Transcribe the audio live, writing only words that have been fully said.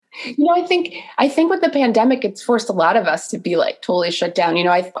I think with the pandemic, it's forced a lot of us to be like totally shut down.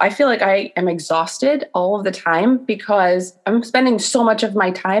 I feel like I am exhausted all of the time because I'm spending so much of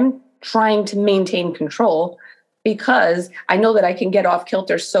my time trying to maintain control because I know that I can get off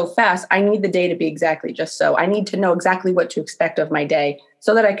kilter so fast. I need the day to be exactly just so. I need to know exactly what to expect of my day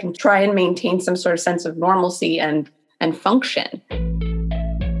so that I can try and maintain some sort of sense of normalcy and function.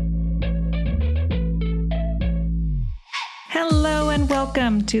 Hello and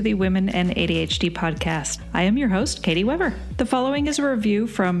welcome to the Women and ADHD podcast. I am your host, Katie Weber. The following is a review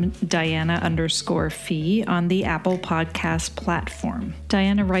from Diana_Fee on the Apple Podcast platform.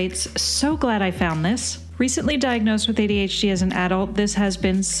 Diana writes, "So glad I found this. Recently diagnosed with ADHD as an adult, this has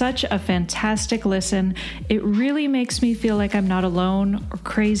been such a fantastic listen. It really makes me feel like I'm not alone or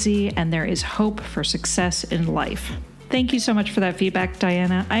crazy, and there is hope for success in life." Thank you so much for that feedback,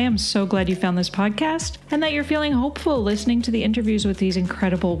 Diana. I am so glad you found this podcast and that you're feeling hopeful listening to the interviews with these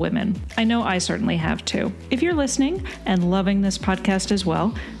incredible women. I know I certainly have too. If you're listening and loving this podcast as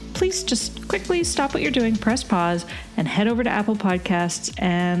well, please just quickly stop what you're doing, press pause, and head over to Apple Podcasts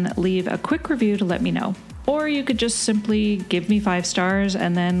and leave a quick review to let me know. Or you could just simply give me 5 stars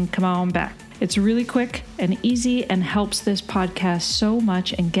and then come on back. It's really quick and easy and helps this podcast so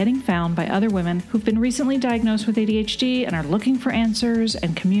much in getting found by other women who've been recently diagnosed with ADHD and are looking for answers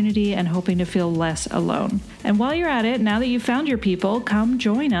and community and hoping to feel less alone. And while you're at it, now that you've found your people, come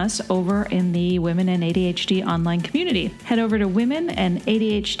join us over in the Women and ADHD online community. Head over to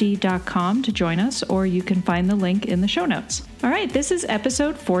womenandadhd.com to join us, or you can find the link in the show notes. All right, this is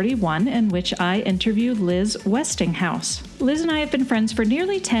episode 41 in which I interview Liz Westinghouse. Liz and I have been friends for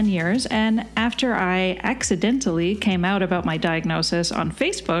nearly 10 years, and after I accidentally came out about my diagnosis on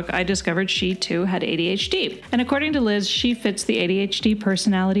Facebook, I discovered she too had ADHD. And according to Liz, she fits the ADHD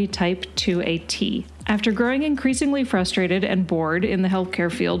personality type to a T. After growing increasingly frustrated and bored in the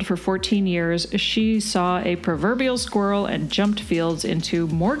healthcare field for 14 years, she saw a proverbial squirrel and jumped fields into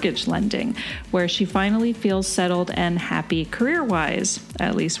mortgage lending, where she finally feels settled and happy career-wise.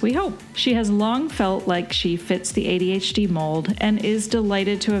 At least we hope. She has long felt like she fits the ADHD mold and is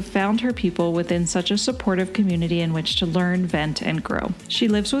delighted to have found her people within such a supportive community in which to learn, vent, and grow. She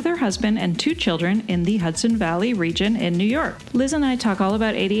lives with her husband and 2 children in the Hudson Valley region in New York. Liz and I talk all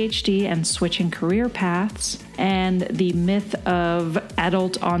about ADHD and switching career paths and the myth of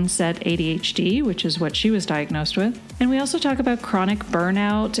adult onset ADHD, which is what she was diagnosed with. And we also talk about chronic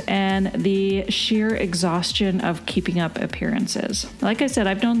burnout and the sheer exhaustion of keeping up appearances. Like I said,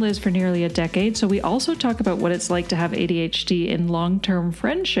 I've known Liz for nearly a decade, so we also talk about what it's like to have ADHD in long-term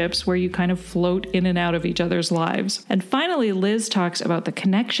friendships where you kind of float in and out of each other's lives. And finally, Liz talks about the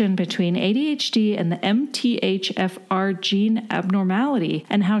connection between ADHD and the MTHFR gene abnormality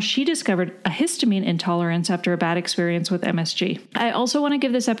and how she discovered a histamine intolerance after a bad experience with MSG. I also want to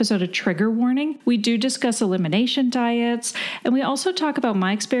give this episode a trigger warning. We do discuss elimination diets, and we also talk about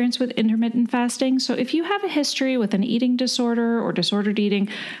my experience with intermittent fasting. So if you have a history with an eating disorder or disordered eating,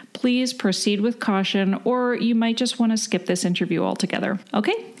 please proceed with caution, or you might just want to skip this interview altogether.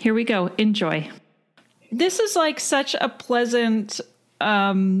 Okay, here we go. Enjoy. This is like such a pleasant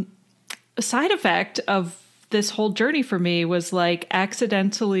side effect of this whole journey for me was like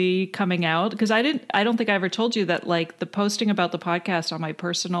accidentally coming out, because I don't think I ever told you that like the posting about the podcast on my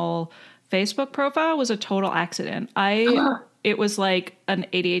personal Facebook profile was a total accident. It was like an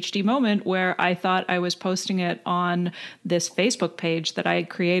ADHD moment where I thought I was posting it on this Facebook page that I had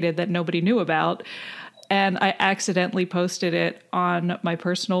created that nobody knew about. And I accidentally posted it on my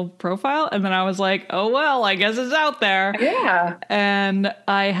personal profile. And then I was like, oh, well, I guess it's out there. Yeah. And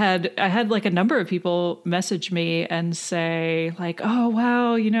I had like a number of people message me and say like, oh,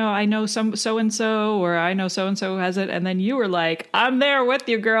 wow, I know so-and-so, or I know so-and-so has it. And then you were like, I'm there with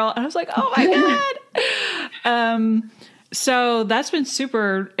you, girl. And I was like, oh my God. So that's been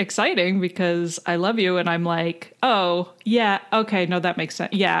super exciting because I love you and I'm like, oh, yeah, okay, no, that makes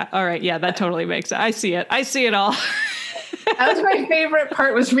sense. Yeah, all right, yeah, that totally makes sense. I see it all. That was my favorite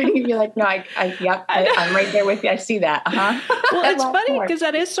part, was reading it. You're like, no, I'm right there with you. I see that. Well, it's funny because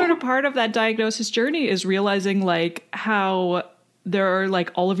that is sort of part of that diagnosis journey, is realizing like how there are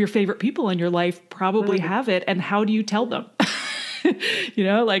like all of your favorite people in your life probably have it, and how do you tell them?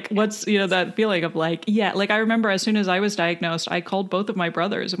 Like what's, that feeling of like, yeah, like I remember as soon as I was diagnosed, I called both of my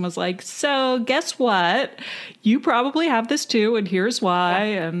brothers and was like, so guess what? You probably have this too. And here's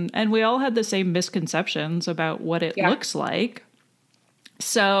why. Yeah. And we all had the same misconceptions about what it looks like.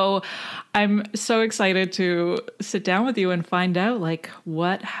 So I'm so excited to sit down with you and find out like,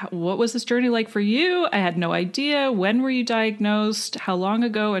 what was this journey like for you? I had no idea. When were you diagnosed? How long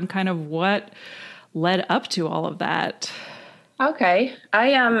ago? And kind of what led up to all of that? Okay.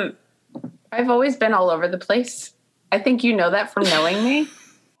 I've always been all over the place. I think you know that from knowing me.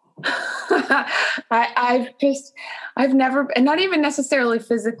 I've never, and not even necessarily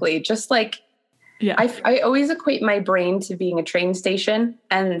physically, just like, Yeah. I always equate my brain to being a train station,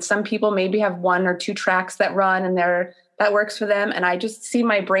 and some people maybe have 1 or 2 tracks that run and that works for them. And I just see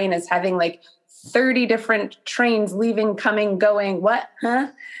my brain as having like 30 different trains leaving, coming, going, what, huh?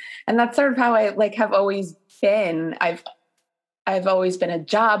 And that's sort of how I like have always been. I've always been a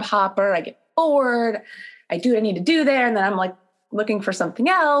job hopper. I get bored. I do what I need to do there. And then I'm like looking for something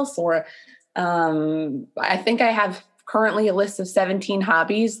else. Or I think I have currently a list of 17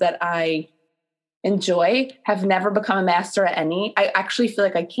 hobbies that I enjoy, have never become a master at any. I actually feel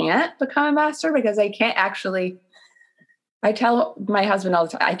like I can't become a master because I can't actually. I tell my husband all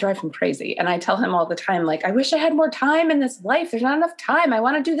the time, I drive him crazy. And I tell him all the time, like, I wish I had more time in this life. There's not enough time. I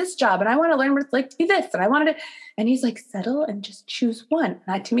want to do this job and I want to learn what it's like to be this. And I wanted to, and he's like, settle and just choose one.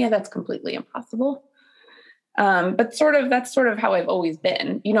 And to me, that's completely impossible. But that's sort of how I've always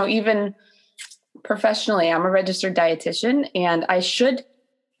been, even professionally. I'm a registered dietitian, and I should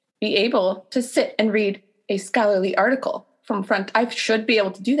be able to sit and read a scholarly article from front. I should be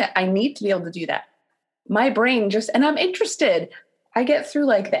able to do that. I need to be able to do that. My brain and I'm interested. I get through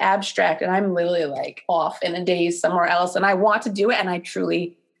like the abstract and I'm literally like off in a daze somewhere else, and I want to do it. And I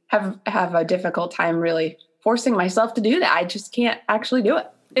truly have a difficult time really forcing myself to do that. I just can't actually do it.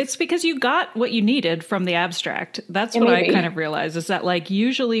 It's because you got what you needed from the abstract. That's what I kind of realize, is that like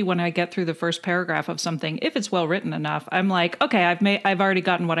usually when I get through the first paragraph of something, if it's well written enough, I'm like, okay, I've already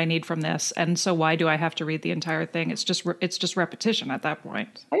gotten what I need from this, and so why do I have to read the entire thing? It's just repetition at that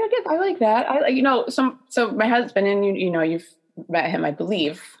point. I like that. So my husband, and you've met him, I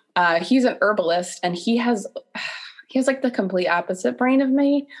believe. He's an herbalist, and he has like the complete opposite brain of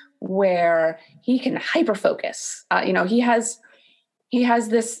me, where he can hyper focus. He has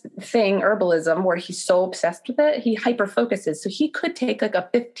this thing, herbalism, where he's so obsessed with it, he hyper focuses. So he could take like a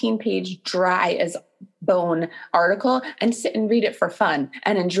 15-page dry as bone article and sit and read it for fun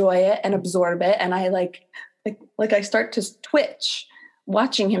and enjoy it and absorb it. And I like I start to twitch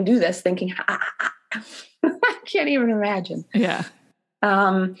watching him do this, thinking, I can't even imagine. Yeah.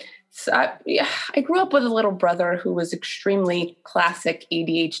 So I grew up with a little brother who was extremely classic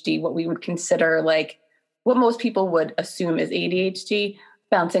ADHD, what we would consider like what most people would assume is ADHD,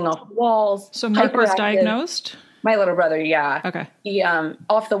 bouncing off walls. So Mark was diagnosed? My little brother, yeah. Okay. He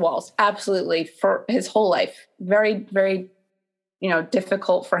off the walls, absolutely, for his whole life. Very, very,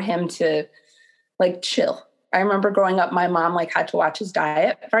 difficult for him to like chill. I remember growing up, my mom like had to watch his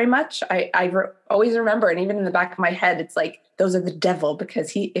diet very much. I always remember, and even in the back of my head, it's like those are the devil,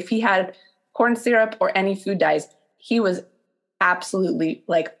 because if he had corn syrup or any food dyes, he was absolutely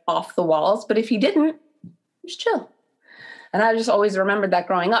like off the walls. But if he didn't, just chill. And I just always remembered that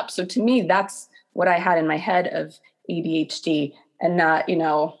growing up. So to me, that's what I had in my head of ADHD, and not,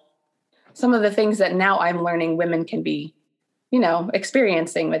 some of the things that now I'm learning women can be,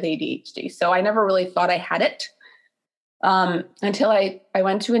 experiencing with ADHD. So I never really thought I had it until I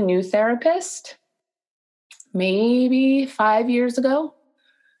went to a new therapist maybe 5 years ago.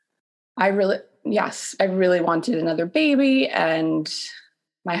 I really wanted another baby, and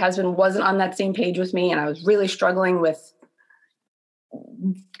my husband wasn't on that same page with me, and I was really struggling with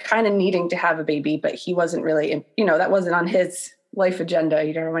kind of needing to have a baby, but he wasn't really, that wasn't on his life agenda.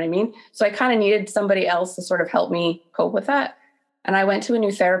 You know what I mean? So I kind of needed somebody else to sort of help me cope with that. And I went to a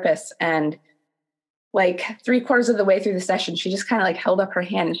new therapist, and like 3/4 of the way through the session, she just kind of like held up her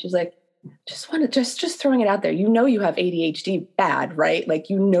hand and she's like, just throwing it out there. You have ADHD bad, right? Like,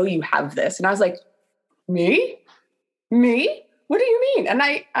 you have this. And I was like, me? What do you mean? And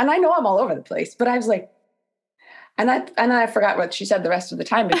I know I'm all over the place, but I was like, and I forgot what she said the rest of the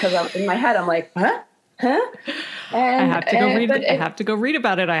time, because in my head, I'm like, huh? And I have to go read. I have to go read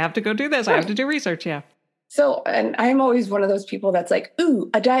about it. I have to go do this. Right. I have to do research. Yeah. So, and I'm always one of those people that's like, ooh,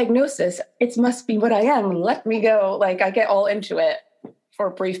 a diagnosis. It must be what I am. Let me go. Like, I get all into it for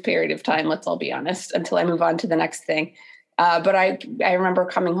a brief period of time. Let's all be honest, until I move on to the next thing. But I remember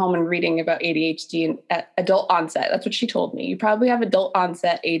coming home and reading about ADHD and adult onset. That's what she told me. You probably have adult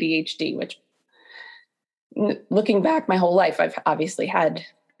onset ADHD, which, looking back my whole life, I've obviously had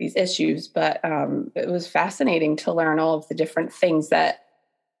these issues, but it was fascinating to learn all of the different things that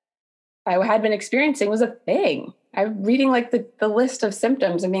I had been experiencing was a thing. I'm reading like the list of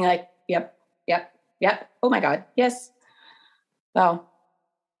symptoms and being like, yep. Oh my God. Yes. Well,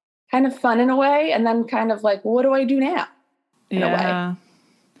 kind of fun in a way. And then kind of like, what do I do now? In a way.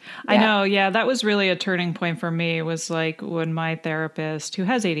 I know. Yeah. That was really a turning point for me, was like when my therapist, who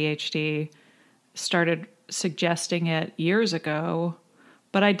has ADHD, started suggesting it years ago,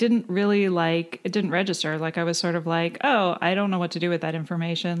 but I didn't really it didn't register. Like I was sort of like, oh, I don't know what to do with that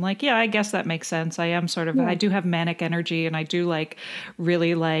information. Like, yeah, I guess that makes sense. I am sort of, I do have manic energy, and I do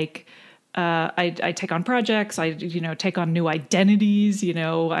really I take on projects. I, take on new identities.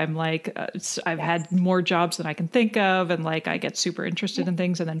 I'm like, I've had more jobs than I can think of. And like, I get super interested in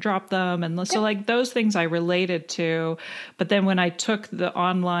things and then drop them. And so like those things I related to. But then when I took the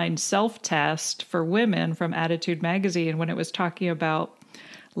online self-test for women from Attitude Magazine, when it was talking about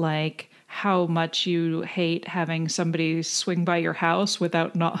like how much you hate having somebody swing by your house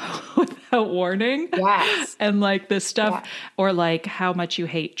without warning. Yes. And like this stuff, or like how much you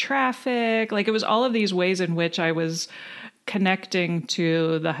hate traffic. Like it was all of these ways in which I was connecting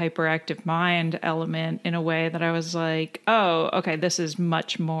to the hyperactive mind element in a way that I was like, oh, okay, this is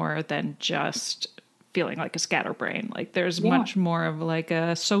much more than just feeling like a scatterbrain. Like there's much more of like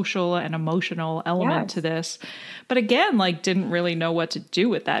a social and emotional element to this. But again, like didn't really know what to do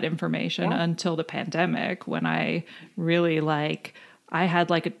with that information until the pandemic, when I really I had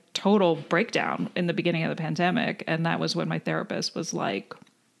like a total breakdown in the beginning of the pandemic. And that was when my therapist was like,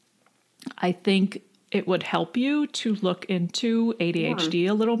 I think it would help you to look into ADHD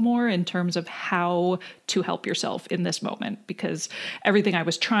a little more in terms of how to help yourself in this moment, because everything I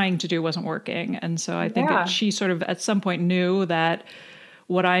was trying to do wasn't working. And so I think she sort of at some point knew that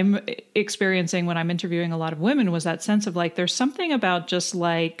what I'm experiencing when I'm interviewing a lot of women was that sense of like, there's something about just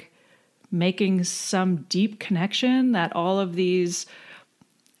like making some deep connection that all of these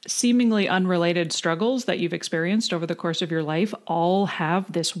seemingly unrelated struggles that you've experienced over the course of your life all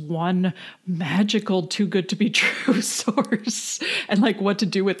have this one magical too good to be true source, and like what to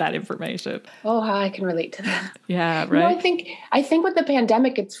do with that information. Oh, how I can relate to that. Yeah, right. I think with the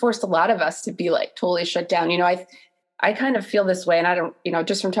pandemic, it's forced a lot of us to be like totally shut down. I kind of feel this way, and I don't,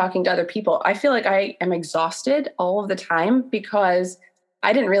 just from talking to other people, I feel like I am exhausted all of the time because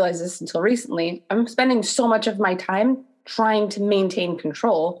I didn't realize this until recently. I'm spending so much of my time trying to maintain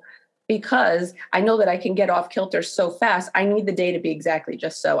control because I know that I can get off kilter so fast. I need the day to be exactly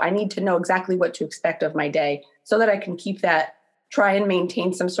just so. I need to know exactly what to expect of my day so that I can try and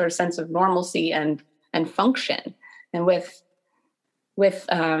maintain some sort of sense of normalcy and function. And with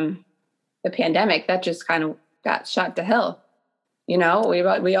the pandemic, that just kind of got shot to hell. We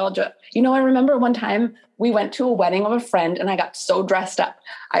all just, I remember one time we went to a wedding of a friend and I got so dressed up.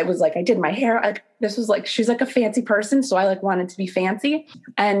 I was like, I did my hair. This was like, she's like a fancy person. So I like wanted to be fancy.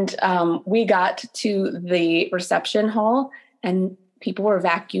 And we got to the reception hall and people were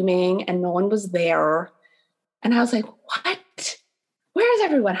vacuuming and no one was there. And I was like, what? Where is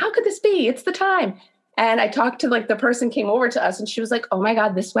everyone? How could this be? It's the time. And I talked to like the person came over to us and she was like, oh my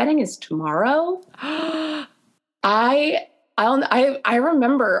God, this wedding is tomorrow. I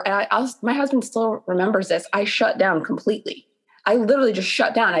remember, my husband still remembers this. I shut down completely. I literally just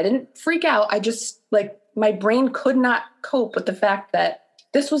shut down. I didn't freak out. I just my brain could not cope with the fact that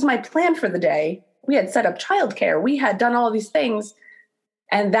this was my plan for the day. We had set up childcare. We had done all of these things.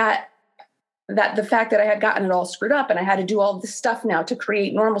 And that the fact that I had gotten it all screwed up and I had to do all this stuff now to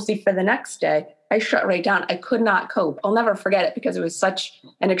create normalcy for the next day, I shut right down. I could not cope. I'll never forget it because it was such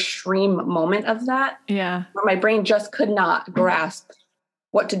an extreme moment of that. Yeah. Where my brain just could not grasp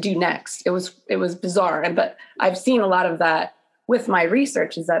what to do next. It was bizarre. But I've seen a lot of that with my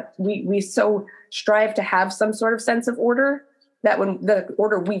research, is that we so strive to have some sort of sense of order that when the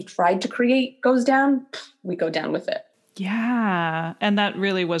order we've tried to create goes down, we go down with it. Yeah. And that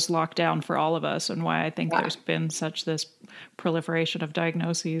really was locked down for all of us, and why I think there's been such this proliferation of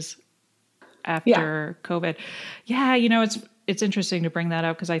diagnoses after COVID. Yeah. It's interesting to bring that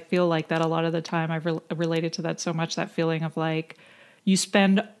up because I feel like that a lot of the time I've related to that so much, that feeling of like you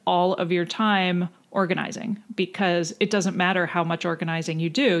spend all of your time organizing because it doesn't matter how much organizing you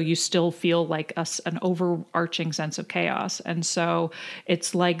do, you still feel like an overarching sense of chaos. And so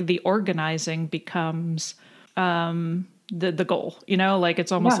it's like the organizing becomes the goal, like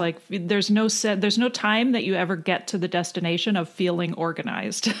it's almost like there's no time that you ever get to the destination of feeling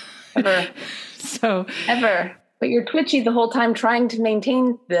organized. Ever. Ever. But you're twitchy the whole time trying to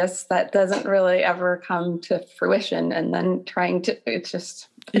maintain this that doesn't really ever come to fruition. And then it's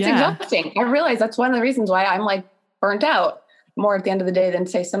exhausting. I realize that's one of the reasons why I'm like burnt out more at the end of the day than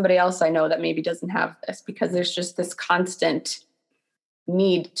say somebody else I know that maybe doesn't have this, because there's just this constant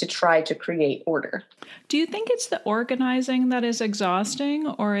need to try to create order. Do you think it's the organizing that is exhausting,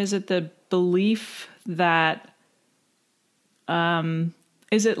 or is it the belief that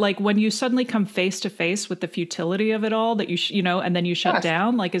Is it like when you suddenly come face to face with the futility of it all that and then you shut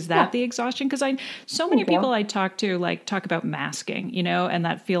down? Like, is that the exhaustion? Because so many people I talk to like talk about masking, and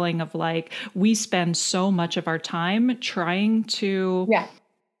that feeling of like we spend so much of our time trying to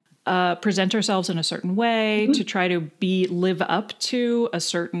present ourselves in a certain way, to try to live up to a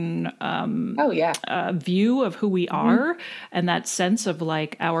certain view of who we are. And that sense of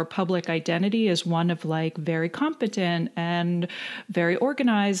like our public identity is one of like very competent and very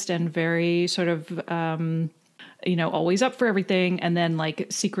organized and very sort of, always up for everything. And then like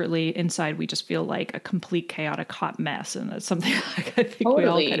secretly inside, we just feel like a complete chaotic hot mess. And that's something like, I think we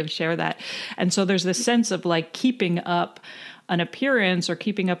all kind of share that. And so there's this sense of like keeping up an appearance or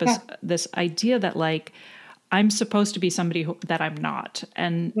keeping up this idea that like I'm supposed to be somebody that I'm not,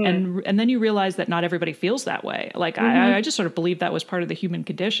 and then you realize that not everybody feels that way. Like I just sort of believe that was part of the human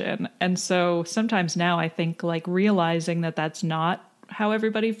condition, and so sometimes now I think like realizing that that's not how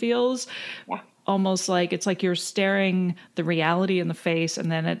everybody feels, almost like it's like you're staring the reality in the face, and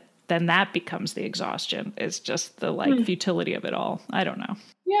then that becomes the exhaustion. It's just the like futility of it all. I don't know.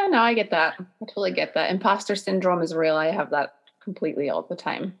 Yeah, no, I get that. I totally get that. Imposter syndrome is real. I have that completely all the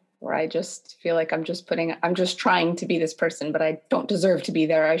time, where I just feel like I'm just trying to be this person, but I don't deserve to be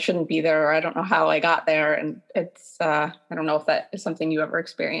there. I shouldn't be there, or I don't know how I got there. And it's, I don't know if that is something you ever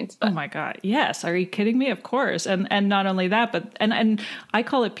experienced. But. Oh my God. Yes. Are you kidding me? Of course. And not only that, but, and I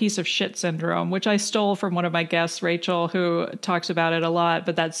call it piece of shit syndrome, which I stole from one of my guests, Rachel, who talks about it a lot.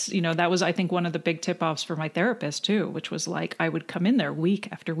 But that's, that was, I think, one of the big tip-offs for my therapist too, which was like, I would come in there week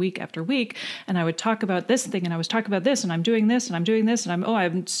after week after week, and I would talk about this thing, and I was talking about this, and I'm doing this, and I'm doing this, and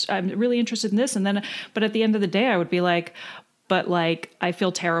I'm really interested in this. And then, but at the end of the day, I would be like, but like, I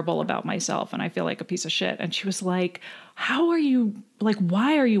feel terrible about myself and I feel like a piece of shit. And she was like, how are you, like,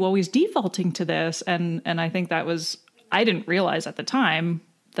 why are you always defaulting to this? And I think that was, I didn't realize at the time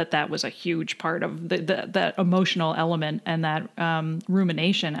that was a huge part of that emotional element, and that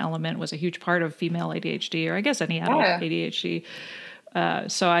rumination element was a huge part of female ADHD, or I guess any adult ADHD.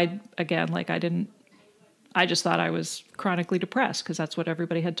 So I just thought I was chronically depressed because that's what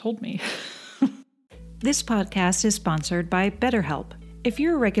everybody had told me. This podcast is sponsored by BetterHelp. If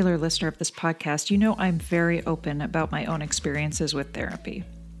you're a regular listener of this podcast, you know I'm very open about my own experiences with therapy.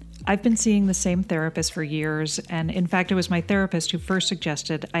 I've been seeing the same therapist for years, and in fact, it was my therapist who first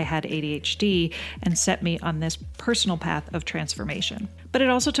suggested I had ADHD and set me on this personal path of transformation. But it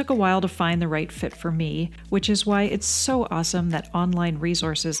also took a while to find the right fit for me, which is why it's so awesome that online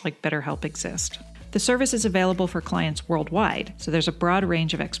resources like BetterHelp exist. The service is available for clients worldwide, so there's a broad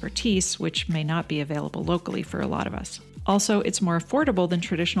range of expertise, which may not be available locally for a lot of us. Also, it's more affordable than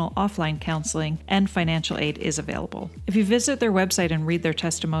traditional offline counseling, and financial aid is available. If you visit their website and read their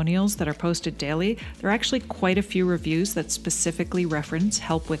testimonials that are posted daily, there are actually quite a few reviews that specifically reference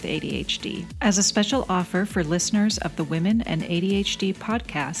help with ADHD. As a special offer for listeners of the Women and ADHD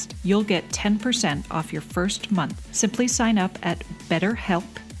podcast, you'll get 10% off your first month. Simply sign up at BetterHelp.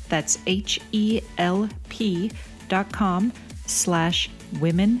 That's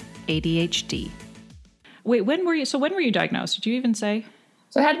HELP.com/womenADHD. Wait, when were you diagnosed? Did you even say?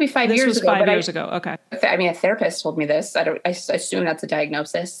 So it had to be 5 years ago. This was 5 years ago. Okay. I mean, a therapist told me this. I assume that's a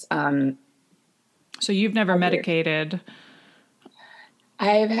diagnosis. So you've never medicated?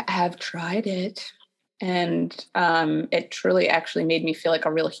 I have tried it, and it truly actually made me feel like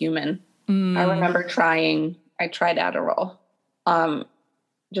a real human. I remember I tried Adderall.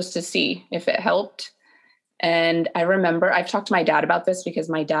 Just to see if it helped. And I remember I've talked to my dad about this because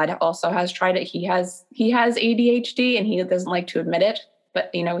my dad also has tried it. He has ADHD and he doesn't like to admit it, but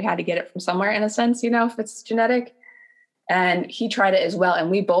we had to get it from somewhere in a sense, if it's genetic. And he tried it as well.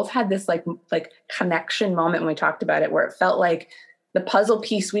 And we both had this like connection moment when we talked about it, where it felt like the puzzle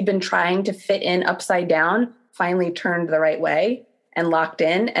piece we'd been trying to fit in upside down finally turned the right way and locked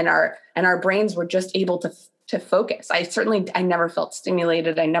in. And our brains were just able to focus. I never felt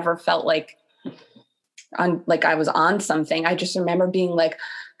stimulated. I never felt like I was on something. I just remember being like,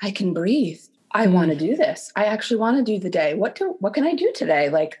 I can breathe. I want to do this. I actually want to do the day. What can I do today?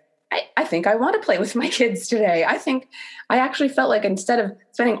 Like, I think I want to play with my kids today. I think I actually felt like instead of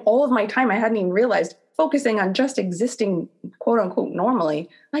spending all of my time, I hadn't even realized, focusing on just existing, quote unquote, normally,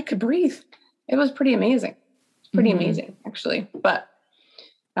 I could breathe. It was pretty amazing. Pretty amazing, actually. But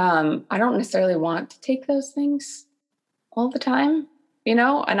I don't necessarily want to take those things all the time, and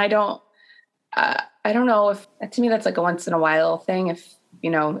I don't know if, to me, that's like a once in a while thing, if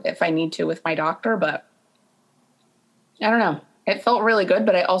I need to with my doctor, but I don't know. It felt really good,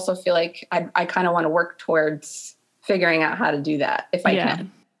 but I also feel like I kind of want to work towards figuring out how to do that if I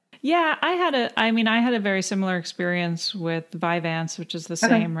can. Yeah, I had a very similar experience with Vyvanse, which is the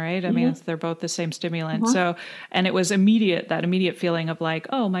same, right? I mean, they're both the same stimulant. So, and it was that immediate feeling of like,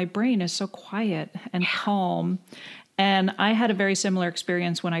 oh, my brain is so quiet and calm. And I had a very similar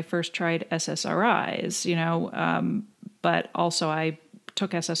experience when I first tried SSRIs, but also I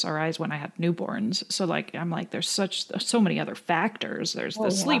took SSRIs when I had newborns. So like, I'm like, there's so many other factors. There's the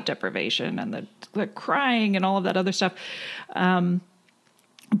sleep deprivation and the crying and all of that other stuff.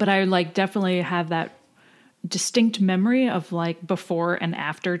 But I like definitely have that distinct memory of like before and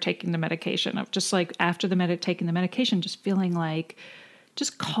after taking the medication, of just like after taking the medication, just feeling like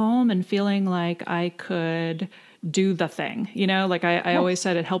just calm and feeling like I could do the thing, like I always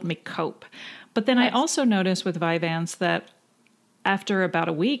said it helped me cope. But then I also noticed with Vyvanse that after about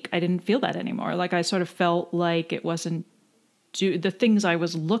a week, I didn't feel that anymore. Like I sort of felt like it wasn't the things I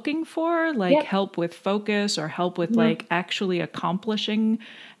was looking for, like help with focus or help with like actually accomplishing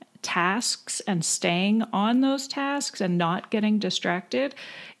tasks and staying on those tasks and not getting distracted.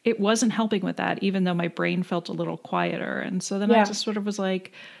 It wasn't helping with that, even though my brain felt a little quieter. And so then I just sort of was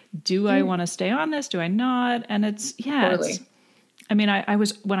like, do I want to stay on this? Do I not? And totally. I mean,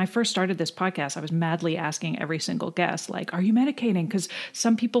 when I first started this podcast, I was madly asking every single guest, like, are you medicating? Because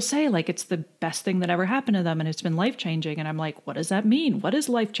some people say like it's the best thing that ever happened to them and it's been life-changing. And I'm like, what does that mean? What is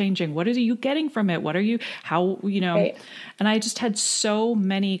life-changing? What are you getting from it? Right. And I just had so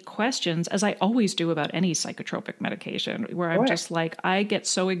many questions, as I always do about any psychotropic medication, where I'm just like, I get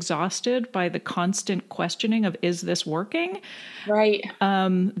so exhausted by the constant questioning of, is this working? Right.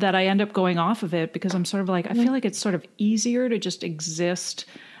 That I end up going off of it because I'm sort of like, I feel like it's sort of easier to just exist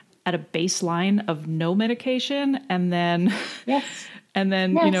at a baseline of no medication. And then,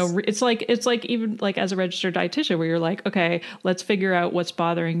 it's like even like as a registered dietitian where you're like, okay, let's figure out what's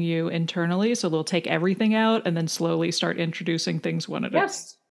bothering you internally. So we'll take everything out and then slowly start introducing things one at a time.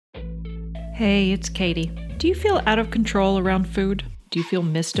 Hey, it's Katie. Do you feel out of control around food? Do you feel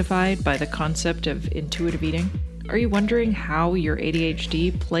mystified by the concept of intuitive eating? Are you wondering how your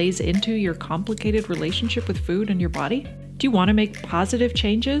ADHD plays into your complicated relationship with food and your body? Do you want to make positive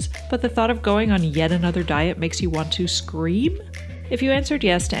changes, but the thought of going on yet another diet makes you want to scream? If you answered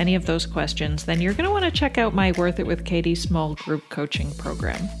yes to any of those questions, then you're going to want to check out my Worth It with Katie small group coaching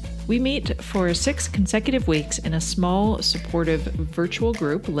program. We meet for 6 consecutive weeks in a small, supportive virtual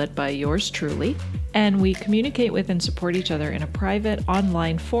group led by yours truly, and we communicate with and support each other in a private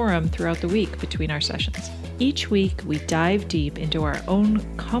online forum throughout the week between our sessions. Each week, we dive deep into our own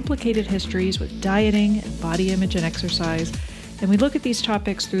complicated histories with dieting and body image and exercise, and we look at these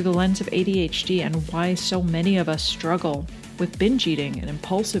topics through the lens of ADHD and why so many of us struggle with binge eating and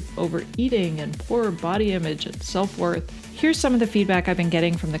impulsive overeating and poor body image and self-worth. Here's some of the feedback I've been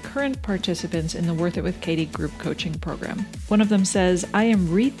getting from the current participants in the Worth It with Katie group coaching program. One of them says, I am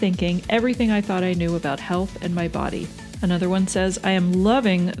rethinking everything I thought I knew about health and my body. Another one says, I am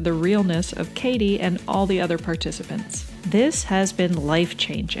loving the realness of Katie and all the other participants. This has been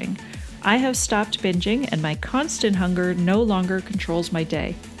life-changing. I have stopped binging and my constant hunger no longer controls my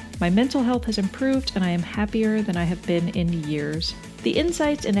day. My mental health has improved and I am happier than I have been in years. The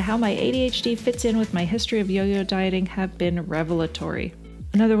insights into how my ADHD fits in with my history of yo-yo dieting have been revelatory.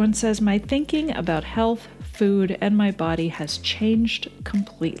 Another one says, my thinking about health, food, and my body has changed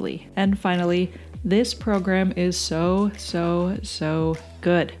completely. And finally, this program is so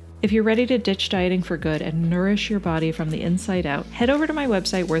good. If you're ready to ditch dieting for good and nourish your body from the inside out, head over to my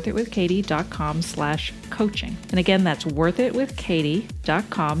website, worthitwithkatie.com/coaching. And again, that's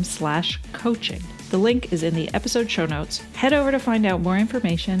worthitwithkatie.com/coaching. The link is in the episode show notes. Head over to find out more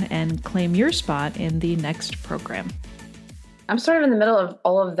information and claim your spot in the next program. I'm sort of in the middle of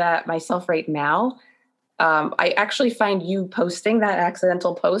all of that myself right now. I actually find you posting that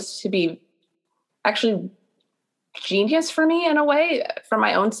accidental post to be actually genius for me in a way, for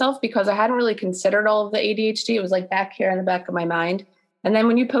my own self, because I hadn't really considered all of the ADHD. It was like back here in the back of my mind. And then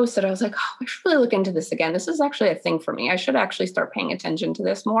when you posted, I was like, oh, I should really look into this again. This is actually a thing for me. I should actually start paying attention to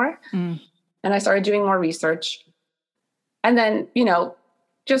this more. And I started doing more research. And then,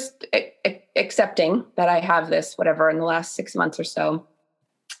 just accepting that I have this, whatever, in the last 6 months or so.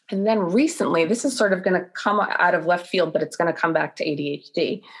 And then recently, this is sort of going to come out of left field, but it's going to come back to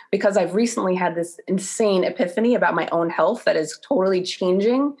ADHD because I've recently had this insane epiphany about my own health that is totally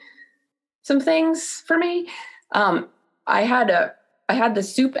changing some things for me. I had the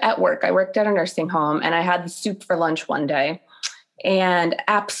soup at work. I worked at a nursing home and I had the soup for lunch one day and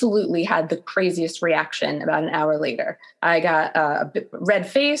absolutely had the craziest reaction about an hour later. I got a red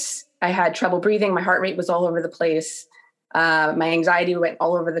face. I had trouble breathing. My heart rate was all over the place. My anxiety went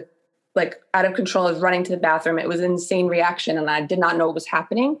all over out of control. I was running to the bathroom. It was an insane reaction and I did not know what was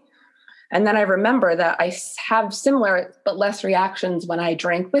happening. And then I remember that I have similar but less reactions when I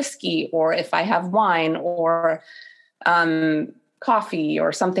drink whiskey or if I have wine or coffee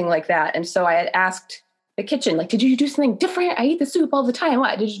or something like that. And so I had asked the kitchen, like, did you do something different? I eat the soup all the time.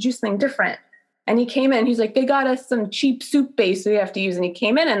 What? Did you do something different? And he came in, he's like, they got us some cheap soup base we have to use. And he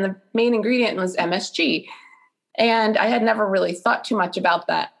came in and the main ingredient was MSG. And I had never really thought too much about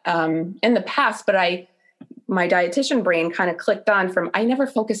that in the past, but my dietitian brain kind of clicked on from, I never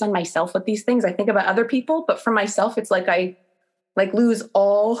focus on myself with these things. I think about other people, but for myself, it's like I like lose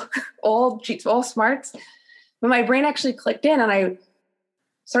all smarts. But my brain actually clicked in and I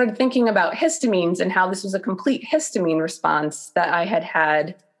started thinking about histamines and how this was a complete histamine response that I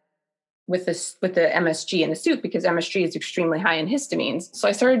had with the MSG in the soup, because MSG is extremely high in histamines. So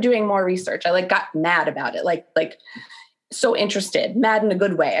I started doing more research. I got mad about it, like so interested, mad in a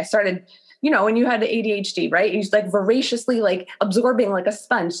good way. I started, when you had the ADHD, right? You're like voraciously like absorbing like a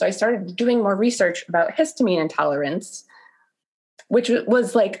sponge. So I started doing more research about histamine intolerance, which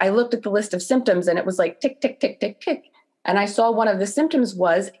was like, I looked at the list of symptoms and it was like tick, tick, tick, tick, tick. And I saw one of the symptoms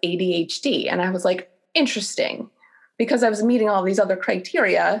was ADHD. And I was like, interesting, because I was meeting all these other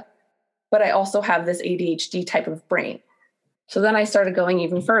criteria, but I also have this ADHD type of brain. So then I started going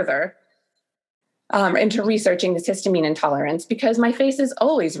even further into researching this histamine intolerance, because my face is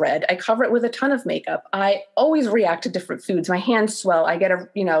always red. I cover it with a ton of makeup. I always react to different foods. My hands swell. I get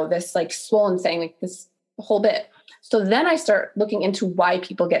this like swollen thing, like this whole bit. So then I start looking into why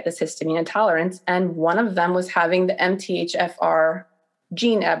people get this histamine intolerance. And one of them was having the MTHFR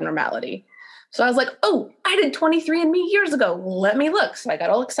gene abnormality. So I was like, oh, I did 23andMe years ago. Let me look. So I got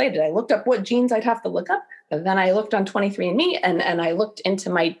all excited. I looked up what genes I'd have to look up. And then I looked on 23andMe and I looked into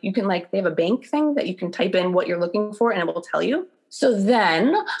they have a bank thing that you can type in what you're looking for and it will tell you. So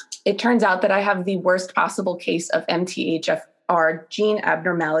then it turns out that I have the worst possible case of MTHFR gene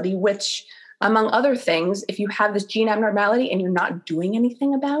abnormality, which, among other things, if you have this gene abnormality and you're not doing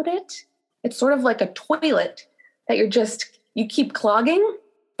anything about it, it's sort of like a toilet that you keep clogging,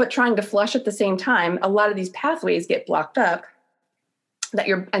 but trying to flush at the same time. A lot of these pathways get blocked up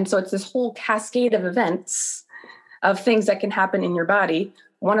and so it's this whole cascade of events of things that can happen in your body,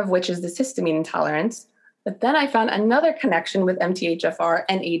 one of which is this histamine intolerance. But then I found another connection with MTHFR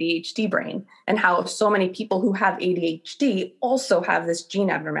and ADHD brain, and how so many people who have ADHD also have this gene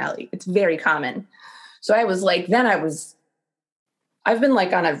abnormality. It's very common. So I was like, I've been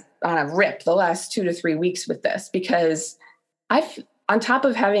like on a rip the last 2 to 3 weeks with this, because on top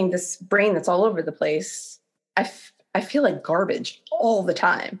of having this brain that's all over the place, I feel like garbage all the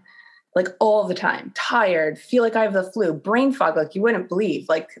time, tired, feel like I have the flu, brain fog, like you wouldn't believe,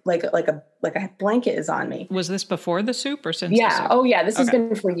 like a blanket is on me. Was this before the soup or since the soup? Oh yeah. This has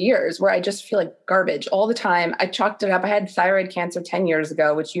been for years, where I just feel like garbage all the time. I chalked it up. I had thyroid cancer 10 years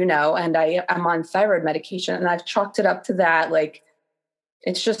ago, which and I'm on thyroid medication, and I've chalked it up to that. Like,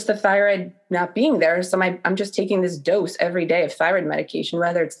 it's just the thyroid not being there. So I'm just taking this dose every day of thyroid medication,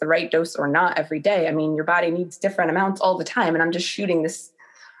 whether it's the right dose or not every day. I mean, your body needs different amounts all the time, and I'm just shooting this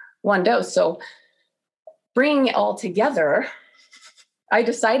one dose. So bringing it all together, I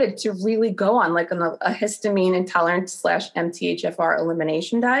decided to really go on like a histamine intolerance / MTHFR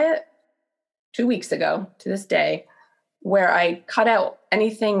elimination diet 2 weeks ago to this day, where I cut out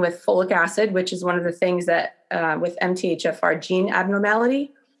anything with folic acid, which is one of the things that with MTHFR gene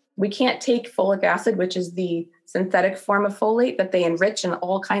abnormality, we can't take folic acid, which is the synthetic form of folate that they enrich in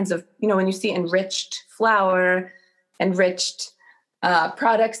all kinds of, when you see enriched flour, enriched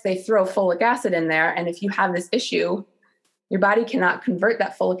products, they throw folic acid in there. And if you have this issue, your body cannot convert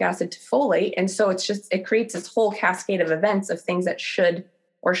that folic acid to folate. And so it creates this whole cascade of events of things that should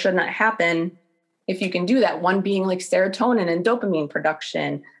or should not happen if you can do that. One being like serotonin and dopamine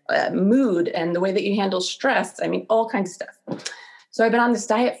production, mood, and the way that you handle stress. I mean, all kinds of stuff. So I've been on this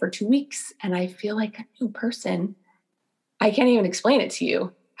diet for 2 weeks and I feel like a new person. I can't even explain it to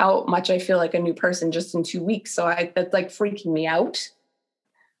you how much I feel like a new person just in 2 weeks. So that's like freaking me out.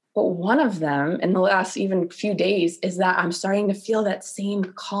 But one of them in the last even few days is that I'm starting to feel that same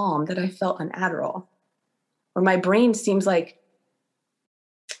calm that I felt on Adderall, where my brain seems like,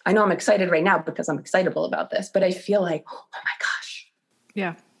 I know I'm excited right now because I'm excitable about this, but I feel like, oh my gosh.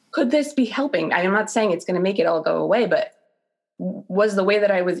 Yeah. Could this be helping? I'm not saying it's going to make it all go away, but was the way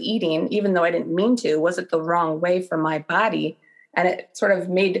that I was eating, even though I didn't mean to, was it the wrong way for my body? And it sort of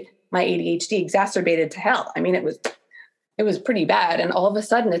made my ADHD exacerbated to hell. I mean, it was pretty bad. And all of a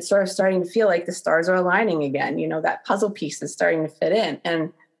sudden it's sort of starting to feel like the stars are aligning again. That puzzle piece is starting to fit in.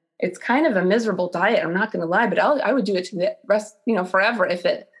 And it's kind of a miserable diet. I'm not going to lie, but I would do it to the rest, forever, if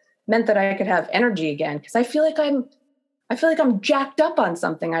it meant that I could have energy again. Cause I feel like I'm I feel like I'm jacked up on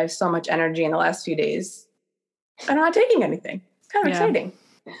something. I have so much energy in the last few days. I'm not taking anything. It's kind of exciting.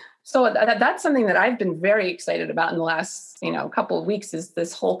 So that's something that I've been very excited about in the last, couple of weeks, is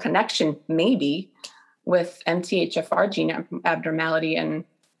this whole connection maybe with MTHFR gene abnormality and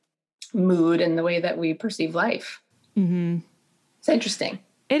mood and the way that we perceive life. Mm-hmm. It's interesting.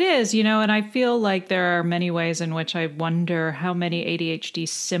 It is, and I feel like there are many ways in which I wonder how many ADHD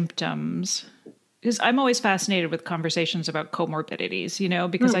symptoms, because I'm always fascinated with conversations about comorbidities,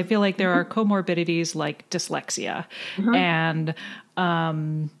 because I feel like there are comorbidities like dyslexia and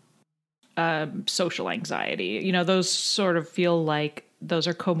social anxiety. Those sort of feel like those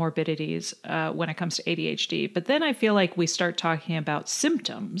are comorbidities when it comes to ADHD. But then I feel like we start talking about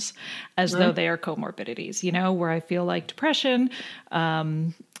symptoms as though they are comorbidities, where I feel like depression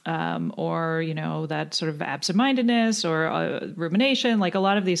or, that sort of absent-mindedness or rumination, like a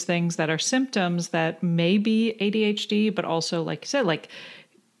lot of these things that are symptoms that may be ADHD, but also, like you said, like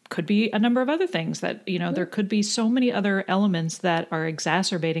could be a number of other things that, there could be so many other elements that are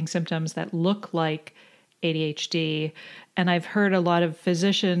exacerbating symptoms that look like ADHD. And I've heard a lot of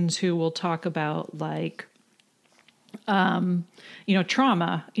physicians who will talk about like,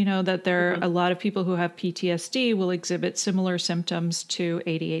 trauma, that there are a lot of people who have PTSD will exhibit similar symptoms to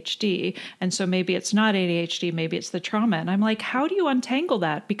ADHD. And so maybe it's not ADHD, maybe it's the trauma. And I'm like, how do you untangle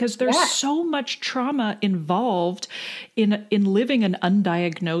that? Because there's so much trauma involved in living an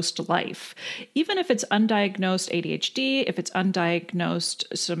undiagnosed life. Even if it's undiagnosed ADHD, if it's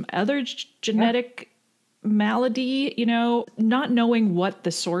undiagnosed some other genetic malady, not knowing what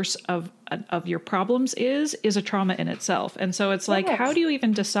the source of your problems is a trauma in itself. And so it's like, how do you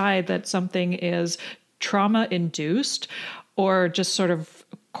even decide that something is trauma induced or just sort of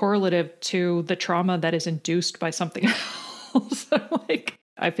correlative to the trauma that is induced by something else? Like,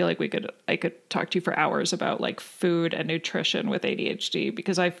 I feel like I could talk to you for hours about like food and nutrition with ADHD,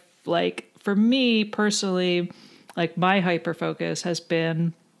 because I like, for me personally, like my hyper focus has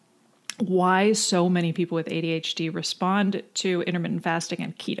been why so many people with ADHD respond to intermittent fasting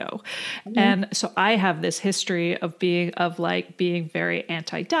and keto. And so I have this history of being very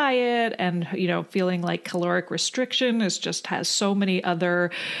anti-diet and, feeling like caloric restriction has so many other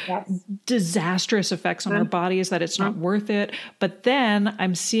disastrous effects on our bodies that it's not worth it. But then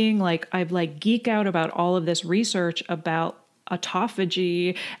I'm seeing like, I've like geek out about all of this research about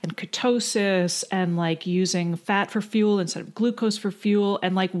autophagy and ketosis and like using fat for fuel instead of glucose for fuel.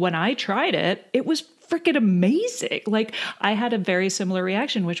 And like when I tried it, it was freaking amazing. Like I had a very similar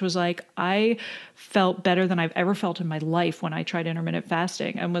reaction, which was like, I felt better than I've ever felt in my life when I tried intermittent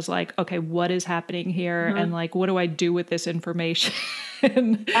fasting and was like, okay, what is happening here? And like, what do I do with this information?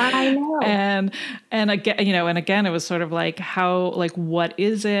 I know. And again, it was sort of like, what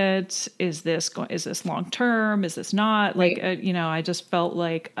is it? Is this long-term? Is this not? Like, I just felt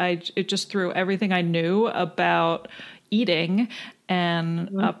like it just threw everything I knew about eating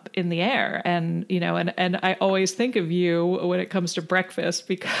and up in the air. And, and I always think of you when it comes to breakfast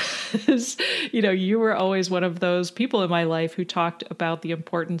because, you were always one of those people in my life who talked about the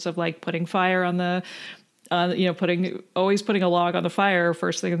importance of like putting fire on the, putting a log on the fire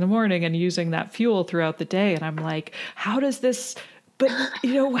first thing in the morning and using that fuel throughout the day. And I'm like, what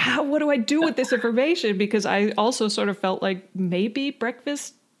do I do with this information? Because I also sort of felt like maybe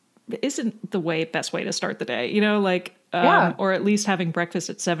breakfast isn't the best way to start the day, or at least having breakfast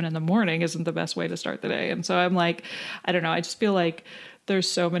at 7 a.m. isn't the best way to start the day. And so I'm like, I don't know. I just feel like there's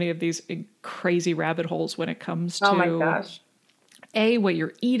so many of these crazy rabbit holes when it comes to, oh my gosh, what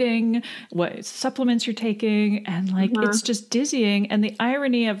you're eating, what supplements you're taking. And like, it's just dizzying. And the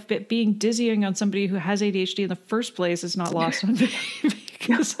irony of it being dizzying on somebody who has ADHD in the first place is not lost on me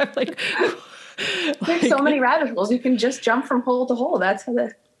because I'm like, there's so many rabbit holes. You can just jump from hole to hole. That's how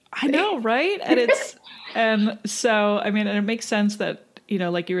I know, right? And so, I mean, and it makes sense that,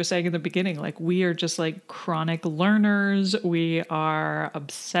 like you were saying in the beginning, like we are just like chronic learners. We are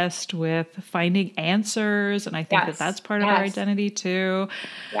obsessed with finding answers. And I think that's part of our identity too.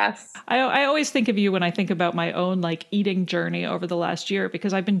 Yes. I always think of you when I think about my own like eating journey over the last year,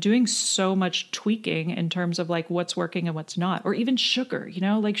 because I've been doing so much tweaking in terms of like what's working and what's not, or even sugar,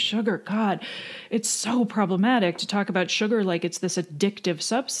 like sugar, God, it's so problematic to talk about sugar like it's this addictive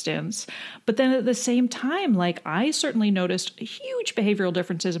substance. But then at the same time, like I certainly noticed huge behavioral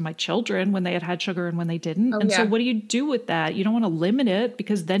differences in my children when they had sugar and when they didn't. So what do you do with that? You don't want to limit it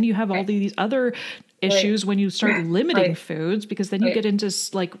because then you have all these other issues when you start limiting foods, because then you get into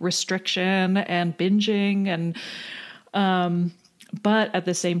like restriction and binging and, but at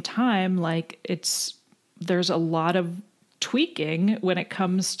the same time, like there's a lot of tweaking when it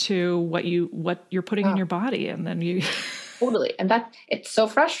comes to what you're putting in your body. And then you totally. And it's so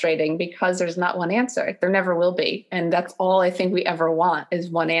frustrating because there's not one answer. There never will be. And that's all I think we ever want is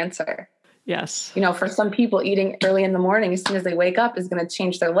one answer. Yes. For some people, eating early in the morning as soon as they wake up is going to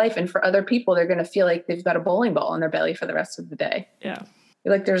change their life. And for other people, they're going to feel like they've got a bowling ball in their belly for the rest of the day. Yeah.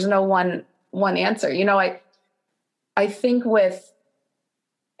 Like there's no one answer. I think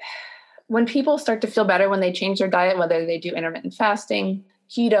when people start to feel better, when they change their diet, whether they do intermittent fasting,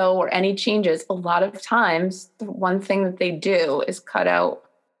 keto, or any changes, a lot of times the one thing that they do is cut out,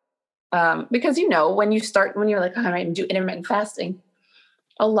 because, when you're like, oh, I'm going to do intermittent fasting,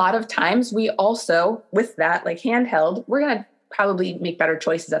 a lot of times we also, with that, like handheld, we're going to probably make better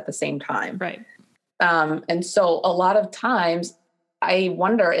choices at the same time. Right. And so a lot of times I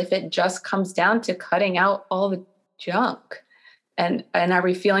wonder if it just comes down to cutting out all the junk. And are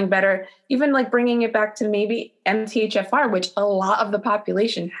we feeling better? Even like bringing it back to maybe MTHFR, which a lot of the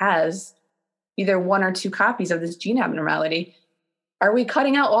population has either 1 or 2 copies of this gene abnormality. Are we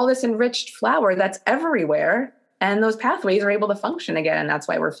cutting out all this enriched flour that's everywhere? And those pathways are able to function again. And that's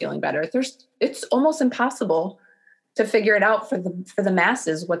why we're feeling better. It's almost impossible to figure it out for the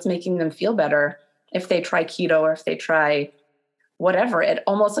masses, what's making them feel better if they try keto or if they try whatever. It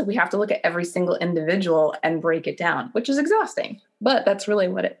almost like we have to look at every single individual and break it down, which is exhausting. But that's really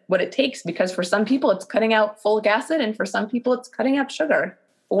what it takes, because for some people it's cutting out folic acid, and for some people it's cutting out sugar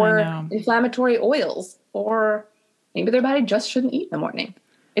or inflammatory oils, or maybe their body just shouldn't eat in the morning.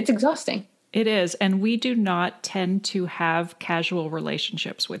 It's exhausting. It is. And we do not tend to have casual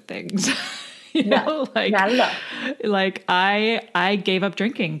relationships with things. Not at all. Like I gave up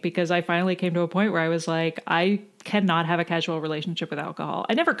drinking because I finally came to a point where I was like, I cannot have a casual relationship with alcohol.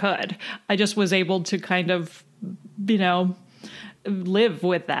 I never could. I just was able to kind of, live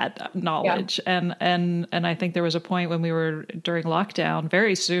with that knowledge. Yeah. And I think there was a point when we were during lockdown,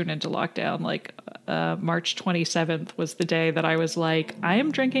 very soon into lockdown, like March 27th was the day that I was like, I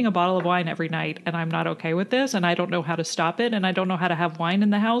am drinking a bottle of wine every night and I'm not okay with this. And I don't know how to stop it. And I don't know how to have wine in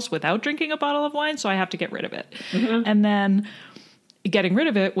the house without drinking a bottle of wine. So I have to get rid of it. Mm-hmm. And then getting rid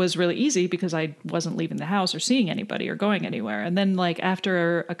of it was really easy because I wasn't leaving the house or seeing anybody or going anywhere. And then like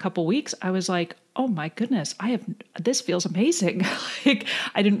after a couple weeks, I was like, oh my goodness, this feels amazing. Like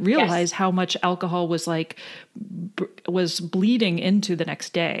I didn't realize how much alcohol was was bleeding into the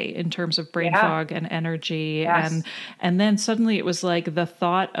next day in terms of brain fog and energy. Yes. And then suddenly it was like the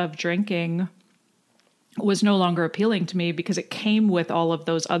thought of drinking was no longer appealing to me because it came with all of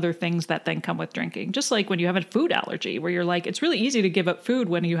those other things that then come with drinking. Just like when you have a food allergy, where you're like, it's really easy to give up food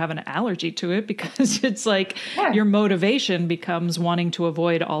when you have an allergy to it, because it's like your motivation becomes wanting to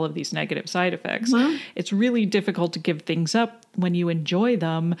avoid all of these negative side effects. Mm-hmm. It's really difficult to give things up when you enjoy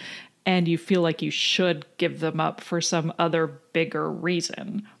them and you feel like you should give them up for some other bigger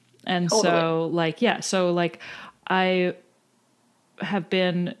reason. And totally. so I have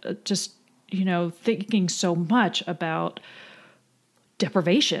been just thinking so much about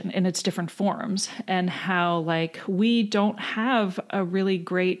deprivation in its different forms and how we don't have a really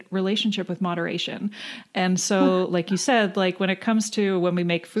great relationship with moderation. And so like you said, when it comes to when we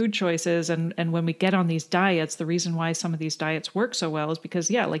make food choices and when we get on these diets, the reason why some of these diets work so well is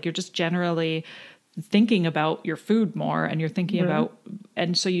because, you're just generally thinking about your food more and you're thinking about,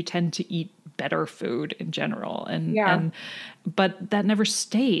 and so you tend to eat better food in general. But that never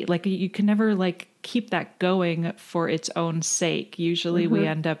stayed. You can never keep that going for its own sake. Usually we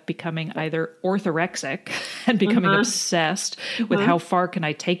end up becoming either orthorexic and becoming obsessed with how far can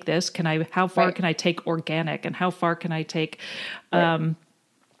I take this? How far can I take organic, and how far can I take,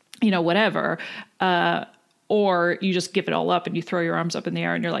 whatever, or you just give it all up and you throw your arms up in the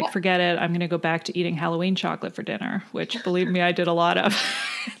air and you're like, forget it. I'm going to go back to eating Halloween chocolate for dinner, which believe me, I did a lot of.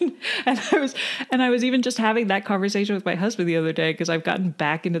 and I was even just having that conversation with my husband the other day, because I've gotten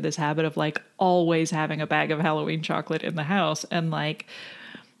back into this habit of always having a bag of Halloween chocolate in the house. And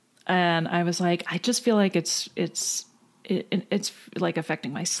I was like, I just feel like it's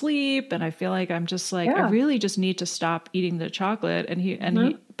affecting my sleep. And I feel like I'm just I really just need to stop eating the chocolate.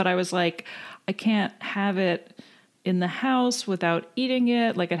 But I was like, I can't have it in the house without eating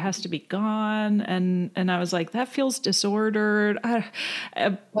it. It has to be gone. And I was like, that feels disordered. I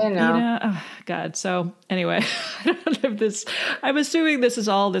know. Oh God. So anyway, I don't know if I'm assuming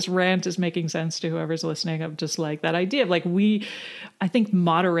this rant is making sense to whoever's listening, of just that idea of I think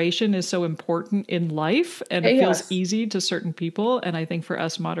moderation is so important in life, and it feels easy to certain people. And I think for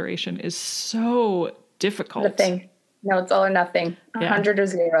us, moderation is so difficult. Nothing. No, it's all or nothing. 100 or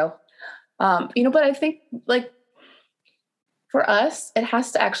 0. But I think for us, it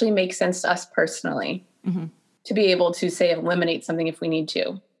has to actually make sense to us personally. Mm-hmm. to be able to say eliminate something if we need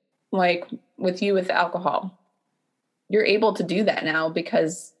to. Like with you with alcohol, you're able to do that now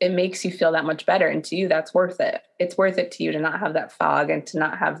because it makes you feel that much better. And to you, that's worth it. It's worth it to you to not have that fog and to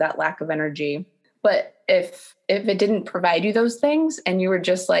not have that lack of energy. But if it didn't provide you those things and you were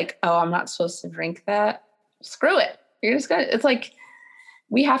just like, oh, I'm not supposed to drink that, screw it. You're just gonna, it's like,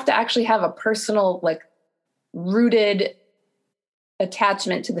 we have to actually have a personal, like rooted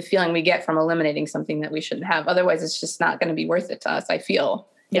attachment to the feeling we get from eliminating something that we shouldn't have. Otherwise, it's just not going to be worth it to us. I feel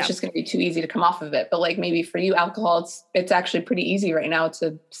it's just going to be too easy to come off of it. But like maybe for you, alcohol, it's actually pretty easy right now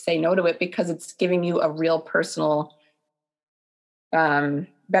to say no to it because it's giving you a real personal,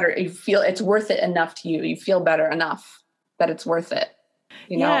 better, you feel it's worth it enough to you. You feel better enough that it's worth it.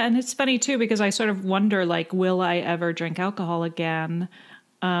 You know? Yeah. And it's funny too, because I sort of wonder, like, will I ever drink alcohol again?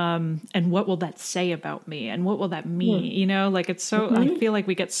 And what will that say about me? And what will that mean? You know, like it's so, I feel like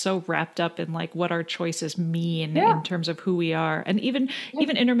we get so wrapped up in like what our choices mean in terms of who we are. And even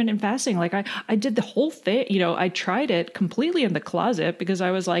intermittent fasting, like I did the whole thing, you know, I tried it completely in the closet because I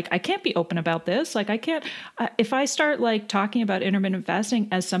was like, I can't be open about this. Like I can't, if I start like talking about intermittent fasting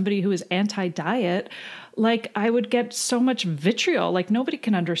as somebody who is anti-diet, like I would get so much vitriol, like nobody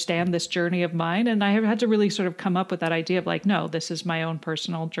can understand this journey of mine. And I have had to really sort of come up with that idea of like, no, this is my own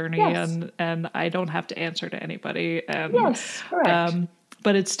personal journey and I don't have to answer to anybody. And, yes, correct.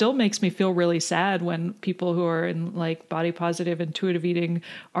 But it still makes me feel really sad when people who are in like body positive, intuitive eating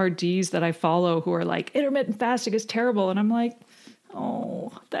RDs that I follow who are like, intermittent fasting is terrible. And I'm like,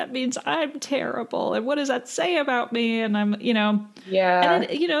 oh, that means I'm terrible. And what does that say about me? And I'm, you know, and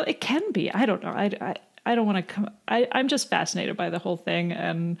it, you know, it can be, I don't know. I don't want to come, I'm just fascinated by the whole thing.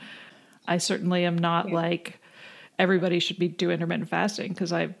 And I certainly am not like everybody should be doing intermittent fasting.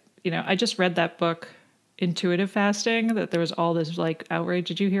 Cause I just read that book, Intuitive Fasting, that there was all this like outrage.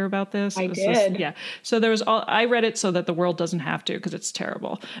 Did you hear about this? I did. Yeah. So there was I read it so that the world doesn't have to, cause it's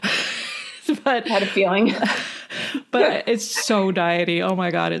terrible. But I had a feeling, but it's so diety. Oh my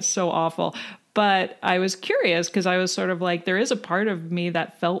God. It's so awful. But I was curious because I was sort of like, there is a part of me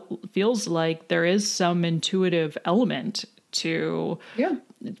that feels like there is some intuitive element to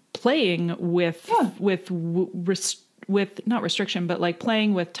playing with not restriction, but like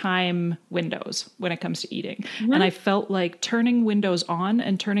playing with time windows when it comes to eating. And I felt like turning windows on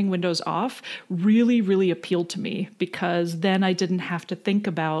and turning windows off really, really appealed to me because then I didn't have to think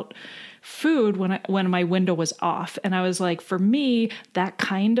about food when my window was off. And I was like, for me, that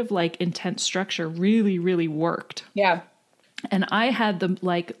kind of like intense structure really, really worked. Yeah. And I had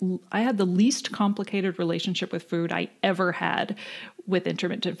the least complicated relationship with food I ever had with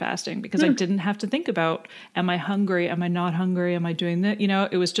intermittent fasting because I didn't have to think about, am I hungry? Am I not hungry? Am I doing that? You know,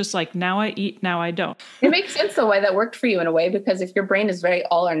 it was just like, now I eat, now I don't. It makes sense the way that worked for you in a way, because if your brain is very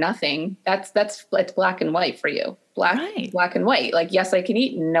all or nothing, it's black and white for you. Black and white. Like, yes, I can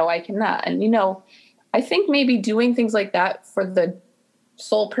eat. No, I cannot. And, you know, I think maybe doing things like that for the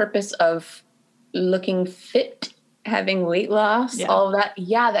sole purpose of looking fit, having weight loss, all of that.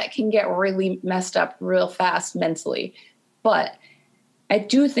 Yeah, that can get really messed up real fast mentally. But I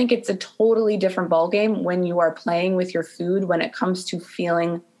do think it's a totally different ballgame when you are playing with your food when it comes to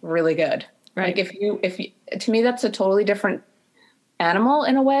feeling really good. Right. Like if you, to me, that's a totally different animal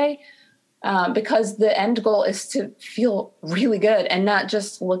in a way, because the end goal is to feel really good and not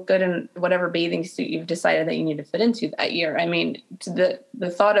just look good in whatever bathing suit you've decided that you need to fit into that year. I mean, the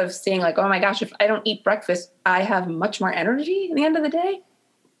thought of saying like, oh my gosh, if I don't eat breakfast, I have much more energy at the end of the day.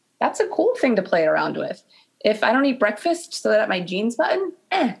 That's a cool thing to play around with. If I don't eat breakfast so that my jeans button,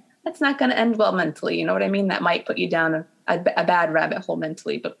 that's not going to end well mentally. You know what I mean? That might put you down a bad rabbit hole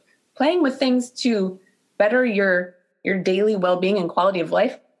mentally. But playing with things to better your daily well-being and quality of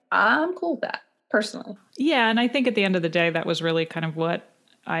life, I'm cool with that personally. Yeah. And I think at the end of the day, that was really kind of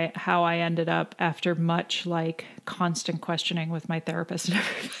how I ended up after much like constant questioning with my therapist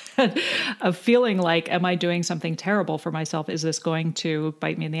of feeling like, am I doing something terrible for myself? Is this going to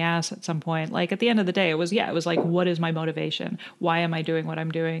bite me in the ass at some point? Like at the end of the day, it was like, what is my motivation? Why am I doing what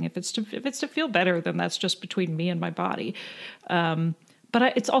I'm doing? If it's to feel better, then that's just between me and my body.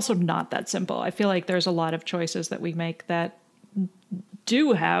 But it's also not that simple. I feel like there's a lot of choices that we make that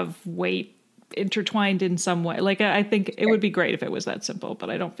do have weight intertwined in some way. Like I think it would be great if it was that simple, but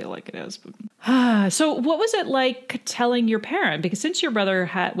I don't feel like it is. So what was it like telling your parent? Because since your brother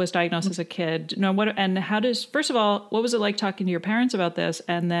was diagnosed as a kid, first of all, what was it like talking to your parents about this?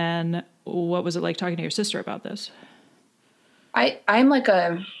 And then what was it like talking to your sister about this? I'm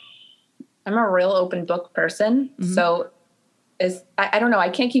a real open book person. Mm-hmm. So is, I don't know. I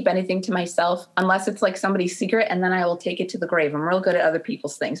can't keep anything to myself unless it's like somebody's secret, and then I will take it to the grave. I'm real good at other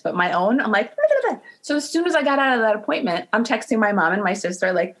people's things, but my own, I'm like, so as soon as I got out of that appointment, I'm texting my mom and my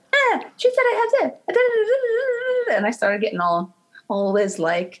sister like, she said I have this. And I started getting all Liz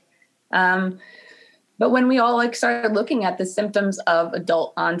like, but when we all like started looking at the symptoms of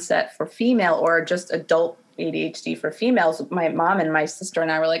adult onset for female or just adult ADHD for females, my mom and my sister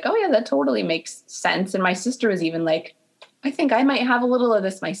and I were like, oh yeah, that totally makes sense. And my sister was even like, I think I might have a little of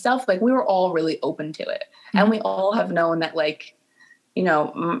this myself. Like we were all really open to it. Mm-hmm. And we all have known that like, you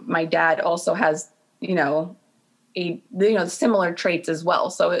know, my dad also has, similar traits as well.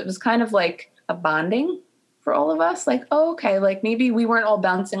 So it was kind of like a bonding for all of us. Like, oh, okay. Like maybe we weren't all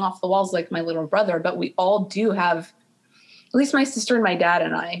bouncing off the walls like my little brother, but we all do have, at least my sister and my dad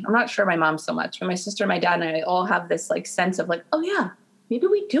and I'm not sure my mom so much, but my sister and my dad and I all have this like sense of like, oh yeah, maybe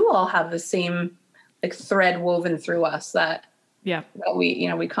we do all have the same like thread woven through us that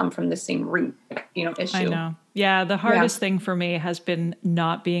we come from the same root, issue. I know. Yeah. The hardest thing for me has been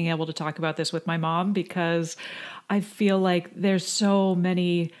not being able to talk about this with my mom, because I feel like there's so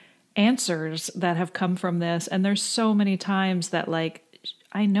many answers that have come from this. And there's so many times that like,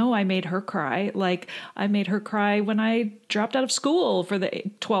 I know I made her cry. Like I made her cry when I dropped out of school for the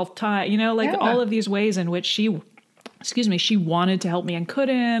 12th time, all of these ways in which she wanted to help me and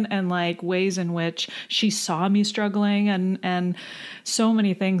couldn't, and like ways in which she saw me struggling and so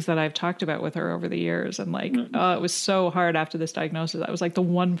many things that I've talked about with her over the years. And like, it was so hard after this diagnosis. I was like the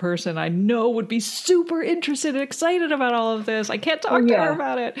one person I know would be super interested and excited about all of this. I can't talk to her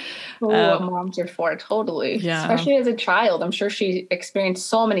about it. What moms are for, totally. Yeah. Especially as a child. I'm sure she experienced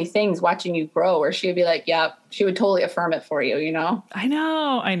so many things watching you grow where she would be like, yeah, she would totally affirm it for you, I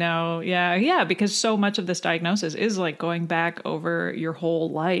know. Yeah. Because so much of this diagnosis is like going back over your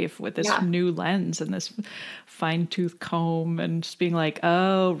whole life with this new lens and this fine tooth comb and just being like,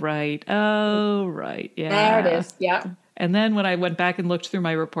 oh, right. Yeah. There it is. Yeah. And then when I went back and looked through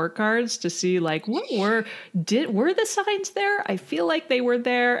my report cards to see like, were the signs there? I feel like they were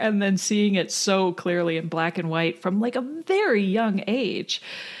there. And then seeing it so clearly in black and white from like a very young age.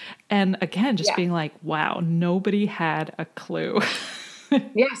 And again, just being like, wow, nobody had a clue.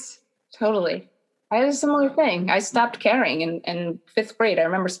 Yes, totally. I had a similar thing. I stopped caring in fifth grade. I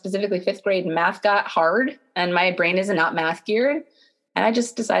remember specifically fifth grade, math got hard and my brain is not math geared. And I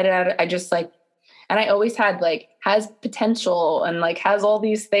just decided and I always had like, has potential and like has all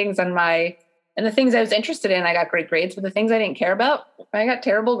these things and the things I was interested in, I got great grades, but the things I didn't care about, I got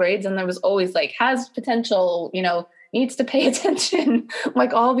terrible grades. And there was always like, has potential, needs to pay attention,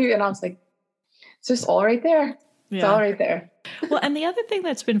 like all of you. And I was like, it's just all right there. It's all right there. Well, and the other thing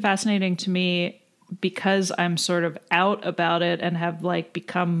that's been fascinating to me, because I'm sort of out about it and have like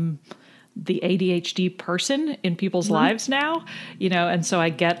become the ADHD person in people's lives now, and so I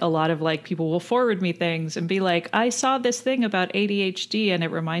get a lot of like, people will forward me things and be like, I saw this thing about ADHD and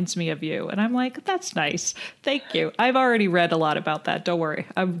it reminds me of you. And I'm like, that's nice. Thank you. I've already read a lot about that. Don't worry.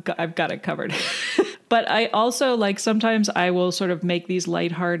 I've got it covered. But I also like, sometimes I will sort of make these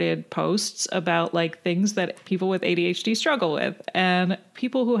lighthearted posts about like things that people with ADHD struggle with. And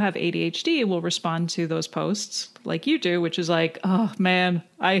people who have ADHD will respond to those posts like you do, which is like, oh man,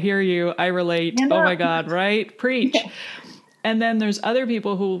 I hear you. I relate. Oh my God. Right. Preach. Yeah. And then there's other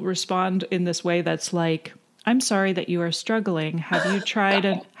people who respond in this way that's like, I'm sorry that you are struggling. Have you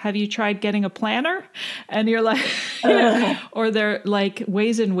tried getting a planner? And you're like, or they're like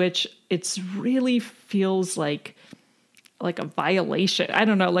ways in which it's really feels like a violation. I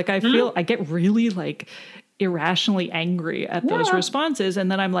don't know. Like I get really like irrationally angry at those responses.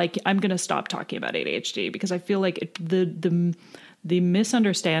 And then I'm like, I'm going to stop talking about ADHD because I feel like the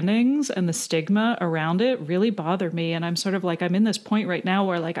misunderstandings and the stigma around it really bother me. And I'm sort of like, I'm in this point right now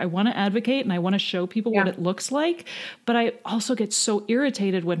where like, I want to advocate and I want to show people what it looks like. But I also get so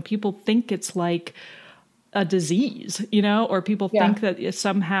irritated when people think it's like a disease, or people think that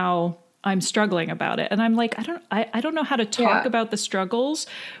somehow I'm struggling about it. And I'm like, I don't know how to talk about the struggles,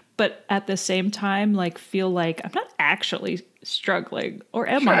 but at the same time, like feel like I'm not actually struggling, or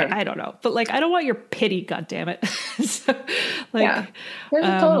am I? I don't know. But like, I don't want your pity, goddammit. So, like, there's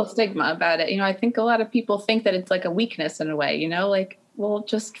a total stigma about it. I think a lot of people think that it's like a weakness in a way, like, well,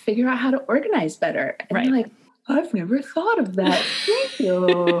 just figure out how to organize better. And I'm like, I've never thought of that. Thank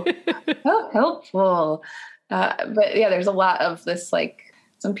you. How helpful. But yeah, there's a lot of this, like,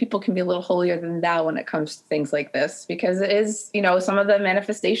 some people can be a little holier than thou when it comes to things like this, because it is, some of the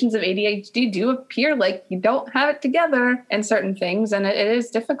manifestations of ADHD do appear like you don't have it together in certain things. And it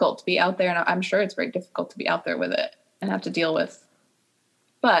is difficult to be out there. And I'm sure it's very difficult to be out there with it and have to deal with.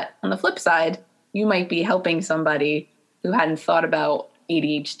 But on the flip side, you might be helping somebody who hadn't thought about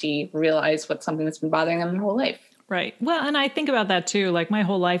ADHD realize what's something that's been bothering them their whole life. Right. Well, and I think about that too. Like my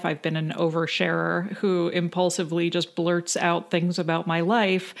whole life, I've been an oversharer who impulsively just blurts out things about my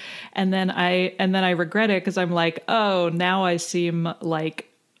life. And then I regret it because I'm like, oh, now I seem like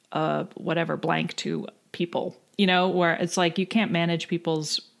whatever blank to people, where it's like you can't manage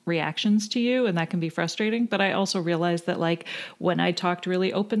people's reactions to you, and that can be frustrating. But I also realized that like when I talked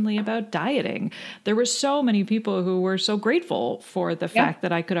really openly about dieting, there were so many people who were so grateful for the fact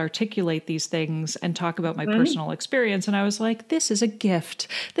that I could articulate these things and talk about my personal experience. And I was like, this is a gift.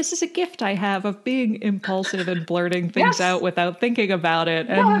 This is a gift I have of being impulsive and blurting things out without thinking about it.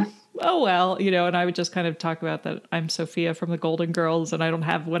 And oh, well, and I would just kind of talk about that I'm Sophia from the Golden Girls and I don't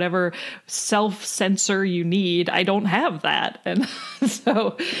have whatever self-censor you need. I don't have that. And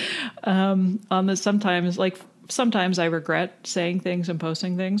so sometimes I regret saying things and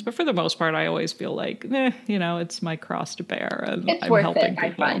posting things, but for the most part, I always feel like, it's my cross to bear and it's I'm worth helping it,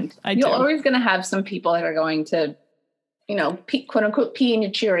 people. I find. You're always going to have some people that are going to, quote unquote, pee in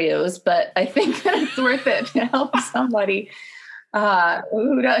your Cheerios, but I think that it's worth it to help somebody.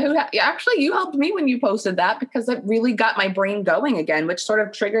 Actually, you helped me when you posted that because it really got my brain going again, which sort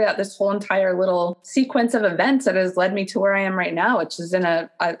of triggered out this whole entire little sequence of events that has led me to where I am right now, which is in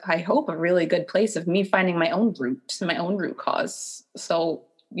I hope, a really good place of me finding my own root cause. So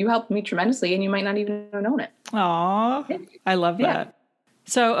you helped me tremendously and you might not even have known it. Aw, I love that.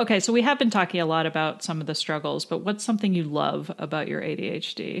 So, okay, so we have been talking a lot about some of the struggles, but what's something you love about your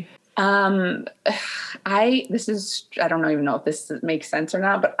ADHD? I don't even know if this makes sense or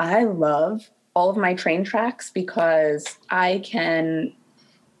not, but I love all of my train tracks because I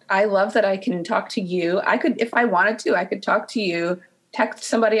love that I can talk to you. If I wanted to, I could talk to you, text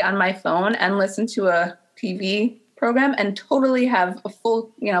somebody on my phone and listen to a TV program and totally have a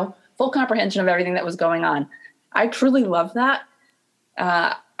full comprehension of everything that was going on. I truly love that.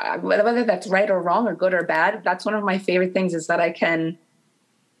 Whether that's right or wrong or good or bad, that's one of my favorite things is that I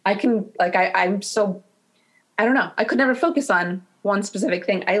don't know. I could never focus on one specific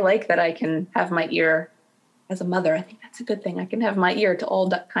thing. I like that I can have my ear as a mother. I think that's a good thing. I can have my ear to all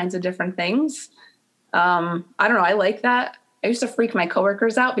kinds of different things. I don't know. I like that. I used to freak my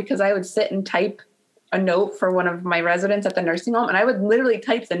coworkers out because I would sit and type a note for one of my residents at the nursing home. And I would literally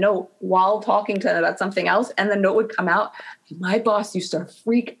type the note while talking to them about something else. And the note would come out. My boss used to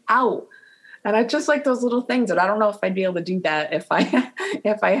freak out. And I just like those little things that I don't know if I'd be able to do that if I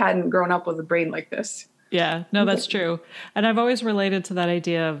hadn't grown up with a brain like this. Yeah, no, that's true. And I've always related to that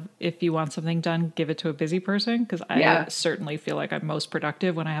idea of if you want something done, give it to a busy person. Because I certainly feel like I'm most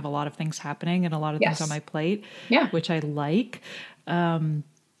productive when I have a lot of things happening and a lot of things on my plate, which I like. And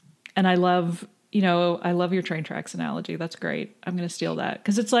I love your train tracks analogy. That's great. I'm going to steal that.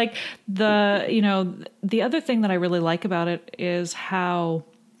 Because it's like the other thing that I really like about it is how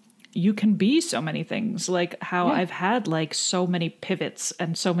you can be so many things, like how I've had like so many pivots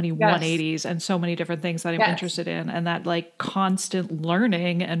and so many 180s and so many different things that I'm interested in. And that like constant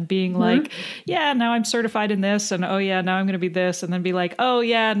learning and being like, now I'm certified in this. And, oh yeah, now I'm going to be this. And then be like, oh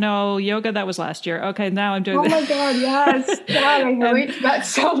yeah, no, yoga, that was last year. Okay. Now I'm doing this. Oh my God. Yes. God, I relate to that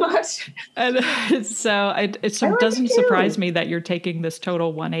so much. And so it doesn't surprise me that you're taking this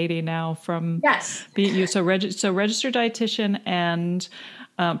total 180 now from being so registered dietitian and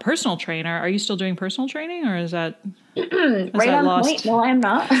personal trainer. Are you still doing personal training or is that right on lost? Point? No, I'm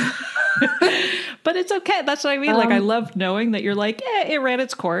not. But it's okay. That's what I mean. Like I love knowing that you're like, it ran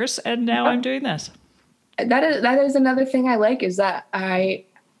its course and now I'm doing this. That is another thing I like is that I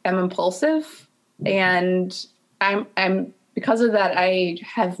am impulsive and I'm because of that,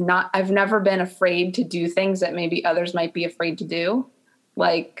 I've never been afraid to do things that maybe others might be afraid to do.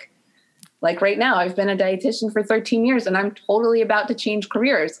 Like right now, I've been a dietitian for 13 years and I'm totally about to change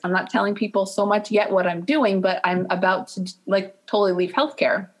careers. I'm not telling people so much yet what I'm doing, but I'm about to totally leave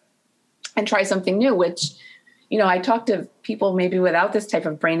healthcare and try something new, which, I talk to people maybe without this type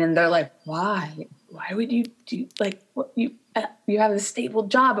of brain and they're like, why would you do what you have a stable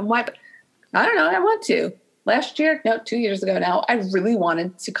job and why? But I don't know. I want to. 2 years ago now, I really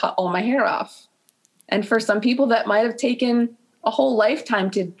wanted to cut all my hair off. And for some people that might have taken a whole lifetime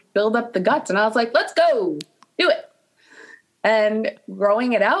to build up the guts. And I was like, let's go do it. And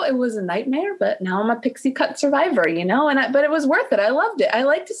growing it out, it was a nightmare, but now I'm a pixie cut survivor, but it was worth it. I loved it. I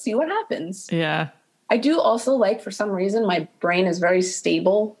like to see what happens. Yeah. I do also for some reason, my brain is very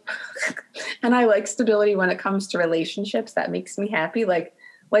stable and I like stability when it comes to relationships. That makes me happy. Like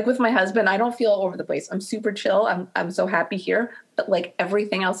with my husband, I don't feel all over the place. I'm super chill. I'm so happy here, but like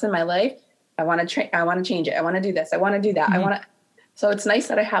everything else in my life, I want to change it. I want to do this. I want to do that. So it's nice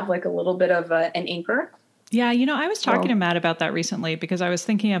that I have like a little bit of an anchor. Yeah, I was talking to Matt about that recently because I was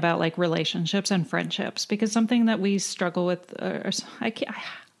thinking about like relationships and friendships, because something that we struggle with,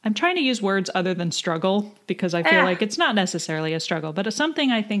 I'm trying to use words other than struggle because I feel like it's not necessarily a struggle, but it's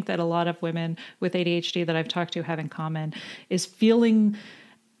something I think that a lot of women with ADHD that I've talked to have in common is feeling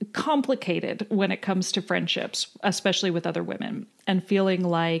complicated when it comes to friendships, especially with other women, and feeling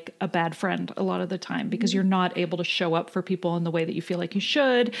like a bad friend a lot of the time because you're not able to show up for people in the way that you feel like you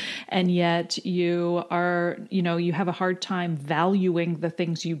should. And yet you are, you have a hard time valuing the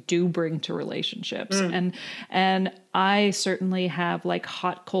things you do bring to relationships. And I certainly have like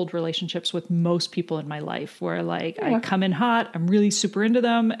hot, cold relationships with most people in my life where like I come in hot, I'm really super into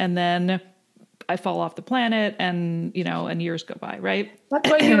them, and then I fall off the planet and years go by, right? That's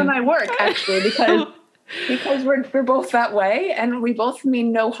why you and I work, actually, because we're both that way and we both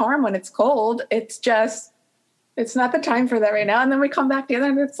mean no harm when it's cold. It's just, it's not the time for that right now. And then we come back together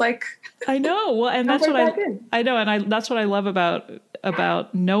and it's like, I know. Well, and that's what I know. And that's what I love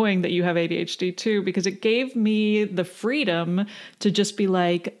about knowing that you have ADHD too, because it gave me the freedom to just be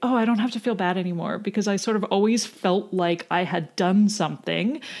like, oh, I don't have to feel bad anymore, because I sort of always felt like I had done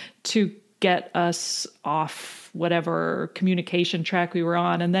something to get us off whatever communication track we were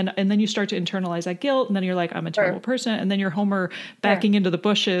on. And then you start to internalize that guilt. And then you're like, I'm a terrible person. And then you're Homer backing into the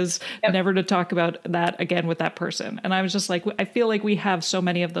bushes, never to talk about that again with that person. And I was just like, I feel like we have so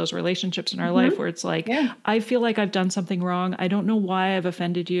many of those relationships in our life where it's like, I feel like I've done something wrong. I don't know why I've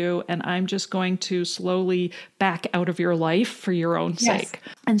offended you. And I'm just going to slowly back out of your life for your own sake.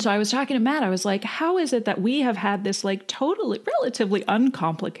 And so I was talking to Matt, I was like, how is it that we have had this like totally relatively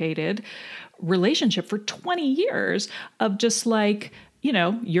uncomplicated relationship for 20 years of just like,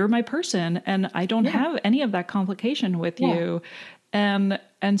 you're my person and I don't have any of that complication with you. And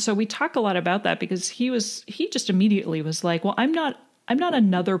so we talk a lot about that because he just immediately was like, well, I'm not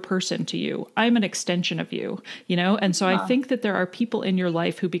another person to you. I'm an extension of you, And so I think that there are people in your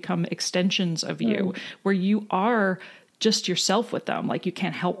life who become extensions of you where you are just yourself with them. Like you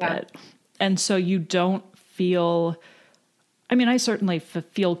can't help it. And so you don't feel, I certainly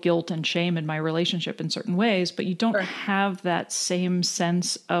feel guilt and shame in my relationship in certain ways, but you don't have that same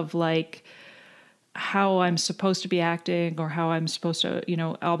sense of like how I'm supposed to be acting or how I'm supposed to,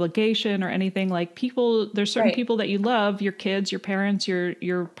 obligation or anything. Like there's certain people that you love, your kids, your parents,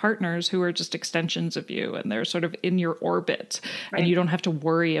 your partners, who are just extensions of you and they're sort of in your orbit and you don't have to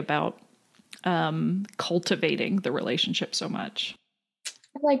worry about cultivating the relationship so much.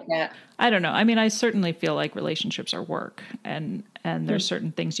 I like that. I don't know. I certainly feel like relationships are work and there's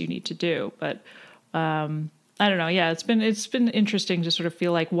certain things you need to do, but I don't know. Yeah, it's been interesting to sort of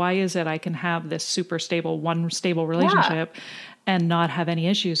feel like, why is it I can have this super stable relationship and not have any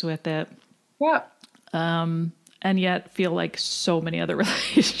issues with it? Yeah. And yet feel like so many other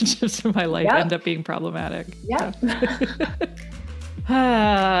relationships in my life end up being problematic. Yeah.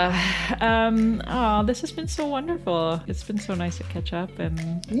 This has been so wonderful. It's been so nice to catch up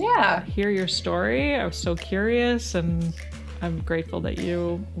and hear your story. I was so curious and I'm grateful that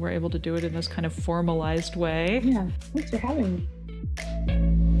you were able to do it in this kind of formalized way. Yeah, thanks for having me.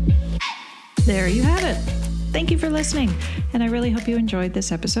 There you have it. Thank you for listening. And I really hope you enjoyed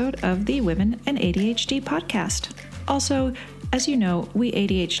this episode of the Women and ADHD podcast. Also, as you know, we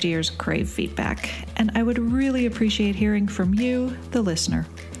ADHDers crave feedback, and I would really appreciate hearing from you, the listener.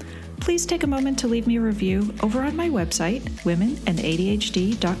 Please take a moment to leave me a review over on my website,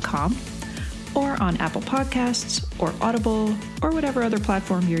 womenandadhd.com, or on Apple Podcasts, or Audible, or whatever other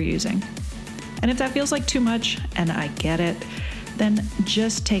platform you're using. And if that feels like too much, and I get it, then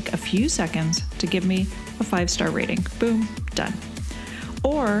just take a few seconds to give me a 5-star rating. Boom, done.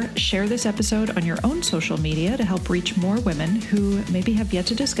 Or share this episode on your own social media to help reach more women who maybe have yet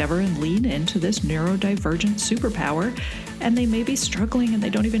to discover and lean into this neurodivergent superpower, and they may be struggling and they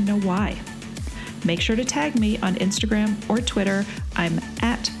don't even know why. Make sure to tag me on Instagram or Twitter. I'm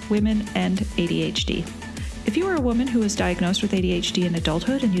at WomenandADHD. If you are a woman who was diagnosed with ADHD in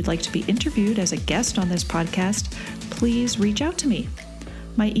adulthood and you'd like to be interviewed as a guest on this podcast, please reach out to me.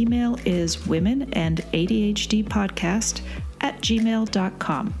 My email is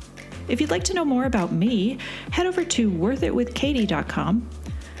womenandadhdpodcast@gmail.com. If you'd like to know more about me, head over to worthitwithkatie.com.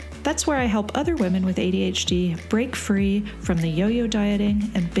 That's where I help other women with ADHD break free from the yo-yo dieting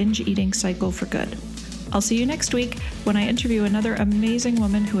and binge eating cycle for good. I'll see you next week when I interview another amazing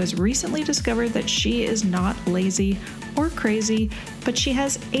woman who has recently discovered that she is not lazy or crazy, but she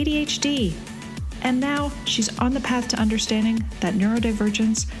has ADHD. And now she's on the path to understanding that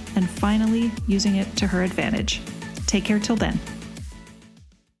neurodivergence and finally using it to her advantage. Take care till then.